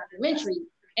doing a documentary,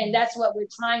 and that's what we're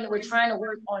trying to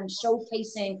work on,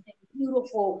 showcasing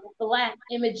beautiful Black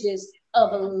images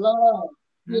of love.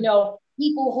 You know,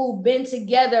 people who've been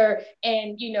together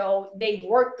and, you know, they've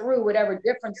worked through whatever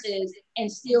differences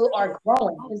and still are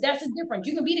growing. Because that's the difference.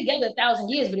 You can be together 1,000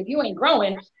 years, but if you ain't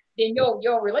growing, then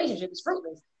your relationship is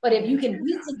fruitless. But if you can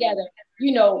be together,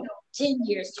 you know, 10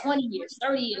 years, 20 years,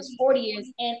 30 years, 40 years,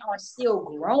 and are still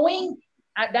growing,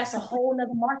 that's a whole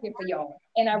nother market for y'all.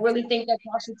 And I really think that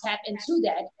y'all should tap into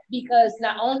that, because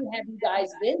not only have you guys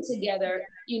been together,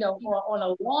 you know, on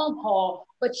a long haul,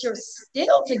 but you're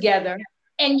still together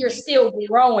and you're still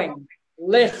growing.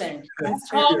 Listen, that's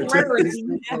called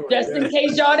rarity, just in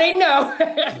case y'all didn't know.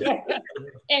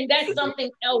 And that's something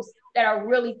else that I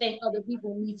really think other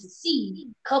people need to see,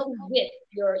 coupled with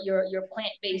your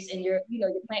plant-based and your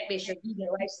plant-based, your vegan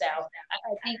lifestyle.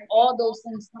 I think all those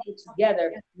things coupled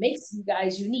together makes you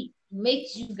guys unique,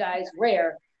 makes you guys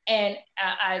rare. And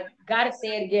I gotta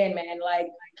say it again, man, like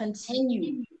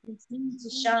continue to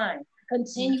shine,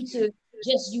 continue to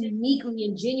just uniquely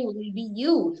and genuinely be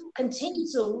you, continue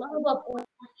to love up on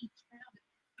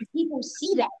people,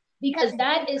 see that, because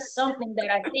that is something that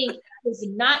I think is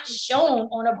not shown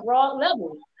on a broad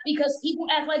level, because people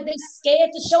act like they're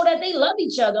scared to show that they love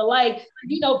each other. Like,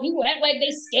 you know, people act like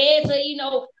they're scared to,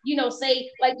 you know, say,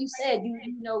 like you said,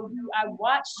 I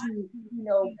watched you, you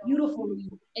know, beautifully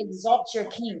exalt your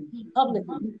king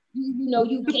publicly.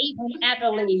 You gave him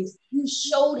accolades. You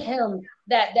showed him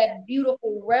that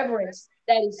beautiful reverence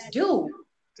that is due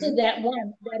to that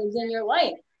one that is in your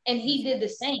life. And he did the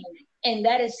same. And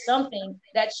that is something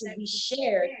that should be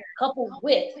shared, coupled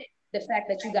with the fact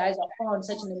that you guys are on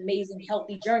such an amazing,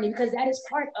 healthy journey, because that is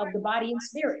part of the body and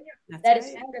spirit. That is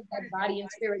part of that body and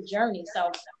spirit journey.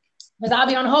 So, because I'll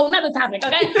be on a whole nother topic,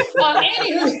 okay?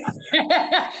 Anywho,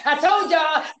 I told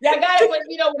y'all got it with,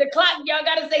 with the clock, y'all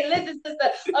got to say, listen, sister,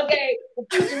 okay,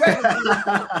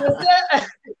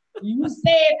 you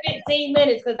said 15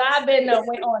 minutes, because I've been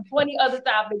went on 20 other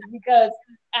topics, because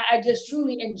I just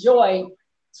truly enjoy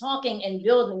talking and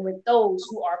building with those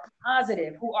who are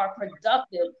positive, who are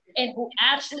productive, and who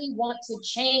actually want to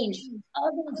change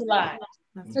others' lives.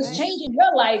 Because changing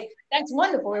your life, that's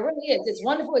wonderful. It really is. It's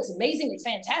wonderful. It's amazing. It's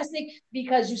fantastic,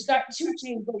 because you start to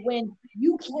change. But when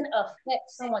you can affect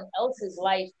someone else's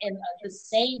life in the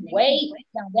same way,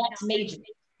 now that's major.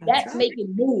 That's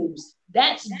making moves.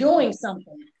 That's doing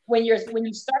something. When you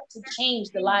start to change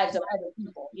the lives of other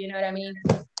people, you know what I mean?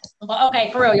 Okay,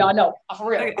 for real, y'all. No,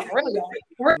 for real, y'all.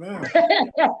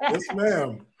 Yes,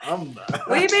 ma'am.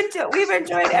 We've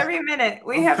enjoyed every minute.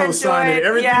 We have enjoyed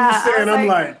everything you're saying. I'm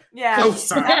like,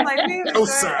 cosign. I'm like, we've enjoyed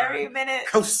every minute.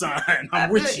 Cosign.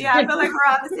 I'm with you. Yeah, I feel like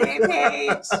we're on the same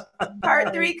page.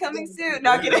 Part 3 coming soon.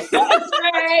 No, kidding. That's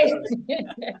right.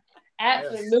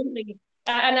 Absolutely.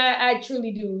 And I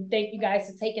truly do thank you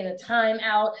guys for taking the time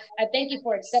out. I thank you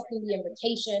for accepting the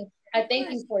invitation. I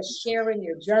thank you for sharing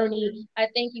your journey. I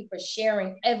thank you for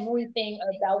sharing everything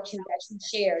about you that you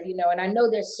shared, and I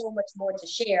know there's so much more to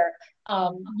share.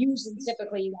 Usually,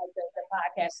 typically, like the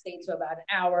podcast stays for about an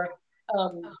hour.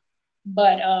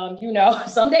 But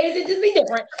some days it just be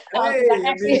different. I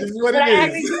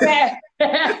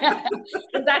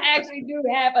actually do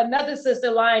have another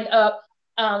sister lined up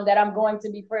that I'm going to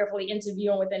be prayerfully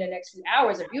interviewing within the next few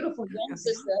hours. A beautiful young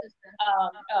sister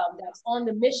that's on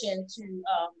the mission to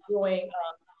doing.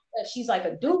 She's like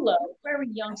a doula, very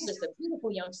young sister,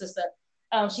 beautiful young sister.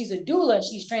 She's a doula.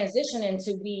 She's transitioning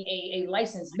to be a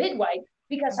licensed midwife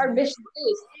because her mission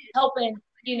is helping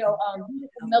beautiful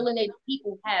melanated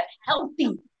people have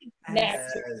healthy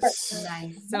natural birth.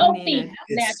 Healthy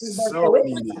natural birth. So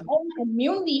it's like a whole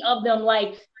community of them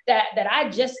like that I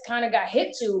just kind of got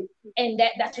hit to, and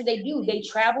that's what they do. They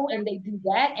travel and they do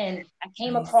that, and I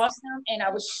came across them, and I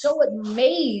was so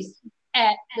amazed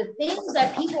at the things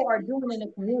that people are doing in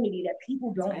the community that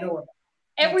people don't know about.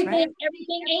 Everything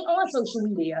ain't on social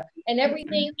media, and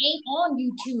everything ain't on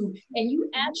YouTube, and you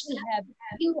actually have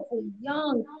beautiful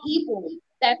young people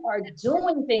that are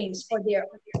doing things for their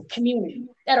community,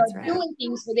 that are doing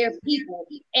things for their people,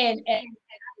 and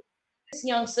this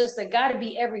young sister got to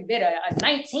be every bit of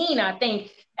 19, I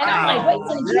think. And I'm like, wait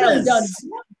till you done.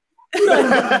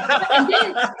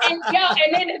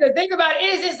 And then the thing about it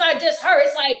is, it's not just her.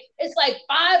 It's like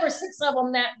 5 or 6 of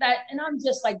them that, and I'm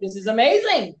just like, this is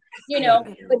amazing,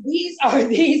 But these are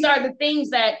the things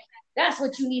that's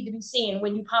what you need to be seeing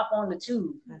when you pop on the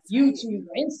tube, YouTube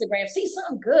or Instagram. See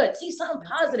something good, see something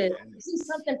positive, see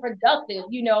something productive,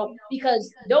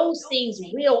 because those things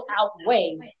will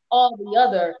outweigh all the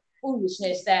other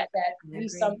foolishness that we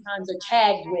sometimes are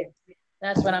tagged with.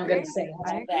 That's what I'm going to say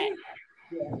about that.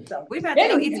 Yeah, so. We've had to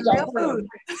go eat some real food.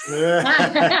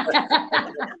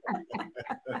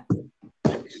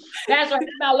 That's right.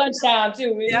 It's about lunchtime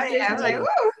too. Yeah. I was like,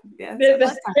 woo. Yeah,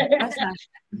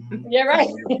 yeah, right.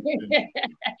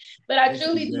 But I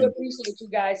truly do appreciate you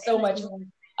guys so much.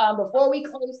 Before we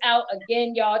close out,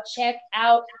 again, y'all check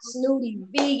out Snooty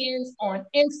Vegans on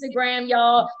Instagram,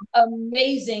 y'all.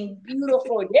 Amazing,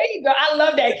 beautiful. There you go. I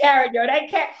love that carrot, yo. That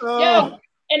carrot, yo.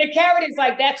 And the carrot is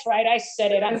like, that's right. I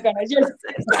said it. I'm gonna just.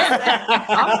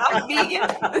 I'm vegan.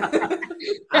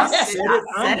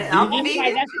 I'm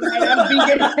vegan. That's right. I'm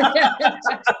vegan.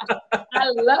 I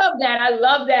love that. I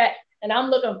love that. And I'm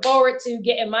looking forward to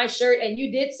getting my shirt. And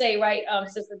you did say, right,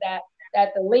 sister, that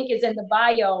the link is in the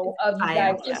bio of you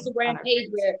guys' Instagram page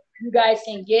where you guys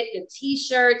can get the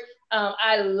t-shirt.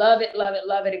 I love it, love it,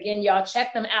 love it. Again, y'all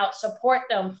check them out, support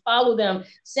them, follow them,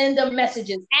 send them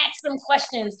messages, ask them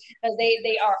questions, because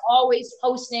they are always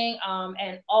posting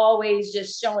and always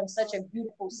just showing such a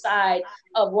beautiful side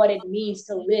of what it means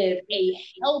to live a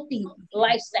healthy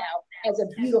lifestyle as a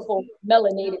beautiful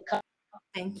melanated couple.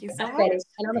 Thank you so much. And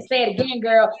I'm gonna say it again,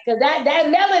 girl, because that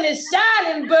melon is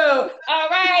shining, boo. All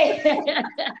right.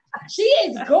 She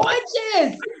is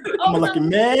gorgeous. I'm a lucky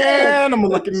man.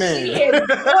 She is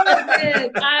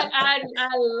gorgeous. I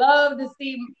love to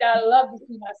see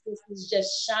my sisters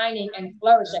just shining and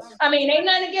flourishing. I mean, ain't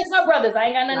nothing against my brothers. I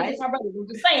ain't got nothing against my brothers.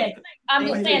 I'm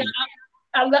just saying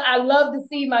I love to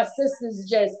see my sisters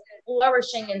just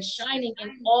flourishing and shining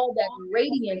in all that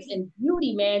radiance and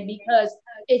beauty, man, because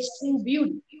it's true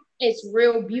beauty. It's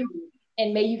real beauty.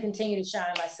 And may you continue to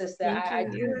shine, my sister. I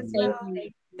do thank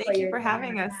you. Thank you for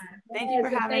having us. Thank you for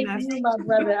having us. Thank you, my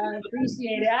brother. I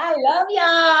appreciate it. I love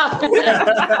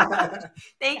y'all.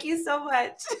 Thank you so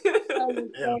much.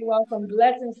 So welcome.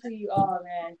 Blessings to you all,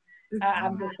 man.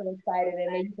 I'm just so excited,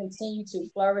 and may you continue to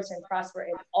flourish and prosper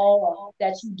in all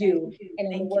that you do.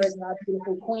 And in the words of our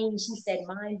beautiful queen, she said,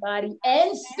 mind, body,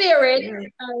 and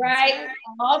spirit. All right,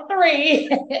 all three.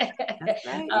 That's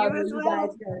right. You as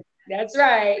well. That's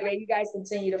right. May you guys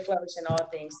continue to flourish in all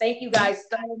things. Thank you guys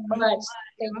so much.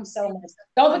 Thank you so much.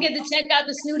 Don't forget to check out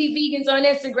the Snooty Vegans on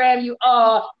Instagram. You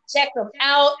all check them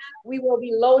out. We will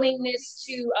be loading this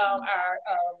to our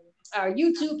our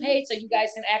YouTube page so you guys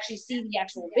can actually see the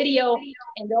actual video.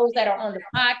 And those that are on the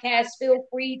podcast, feel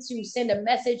free to send a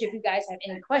message if you guys have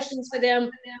any questions for them,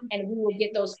 and we will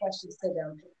get those questions to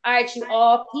them. All right, you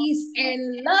all, peace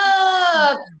and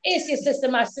love. It's your sister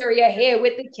Maseria here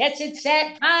with the Catch It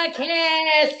Chat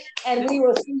podcast, and we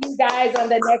will see you guys on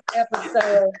the next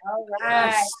episode. All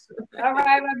right. Yes. All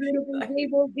right, my beautiful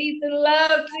people. Peace and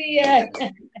love to you.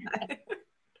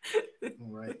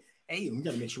 All right. Hey, we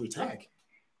got to make sure we tag.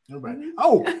 Everybody.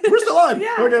 Oh, we're still on.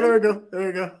 Yeah. Okay, there we go. There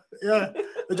we go. Yeah.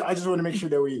 I just want to make sure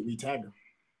that we tag them.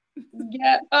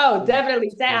 Yeah. Oh,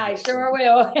 definitely tag. I sure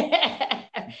will.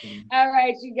 All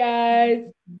right, you guys.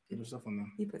 Get yourself on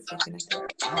them. You put stuff in it.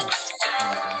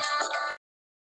 Oh.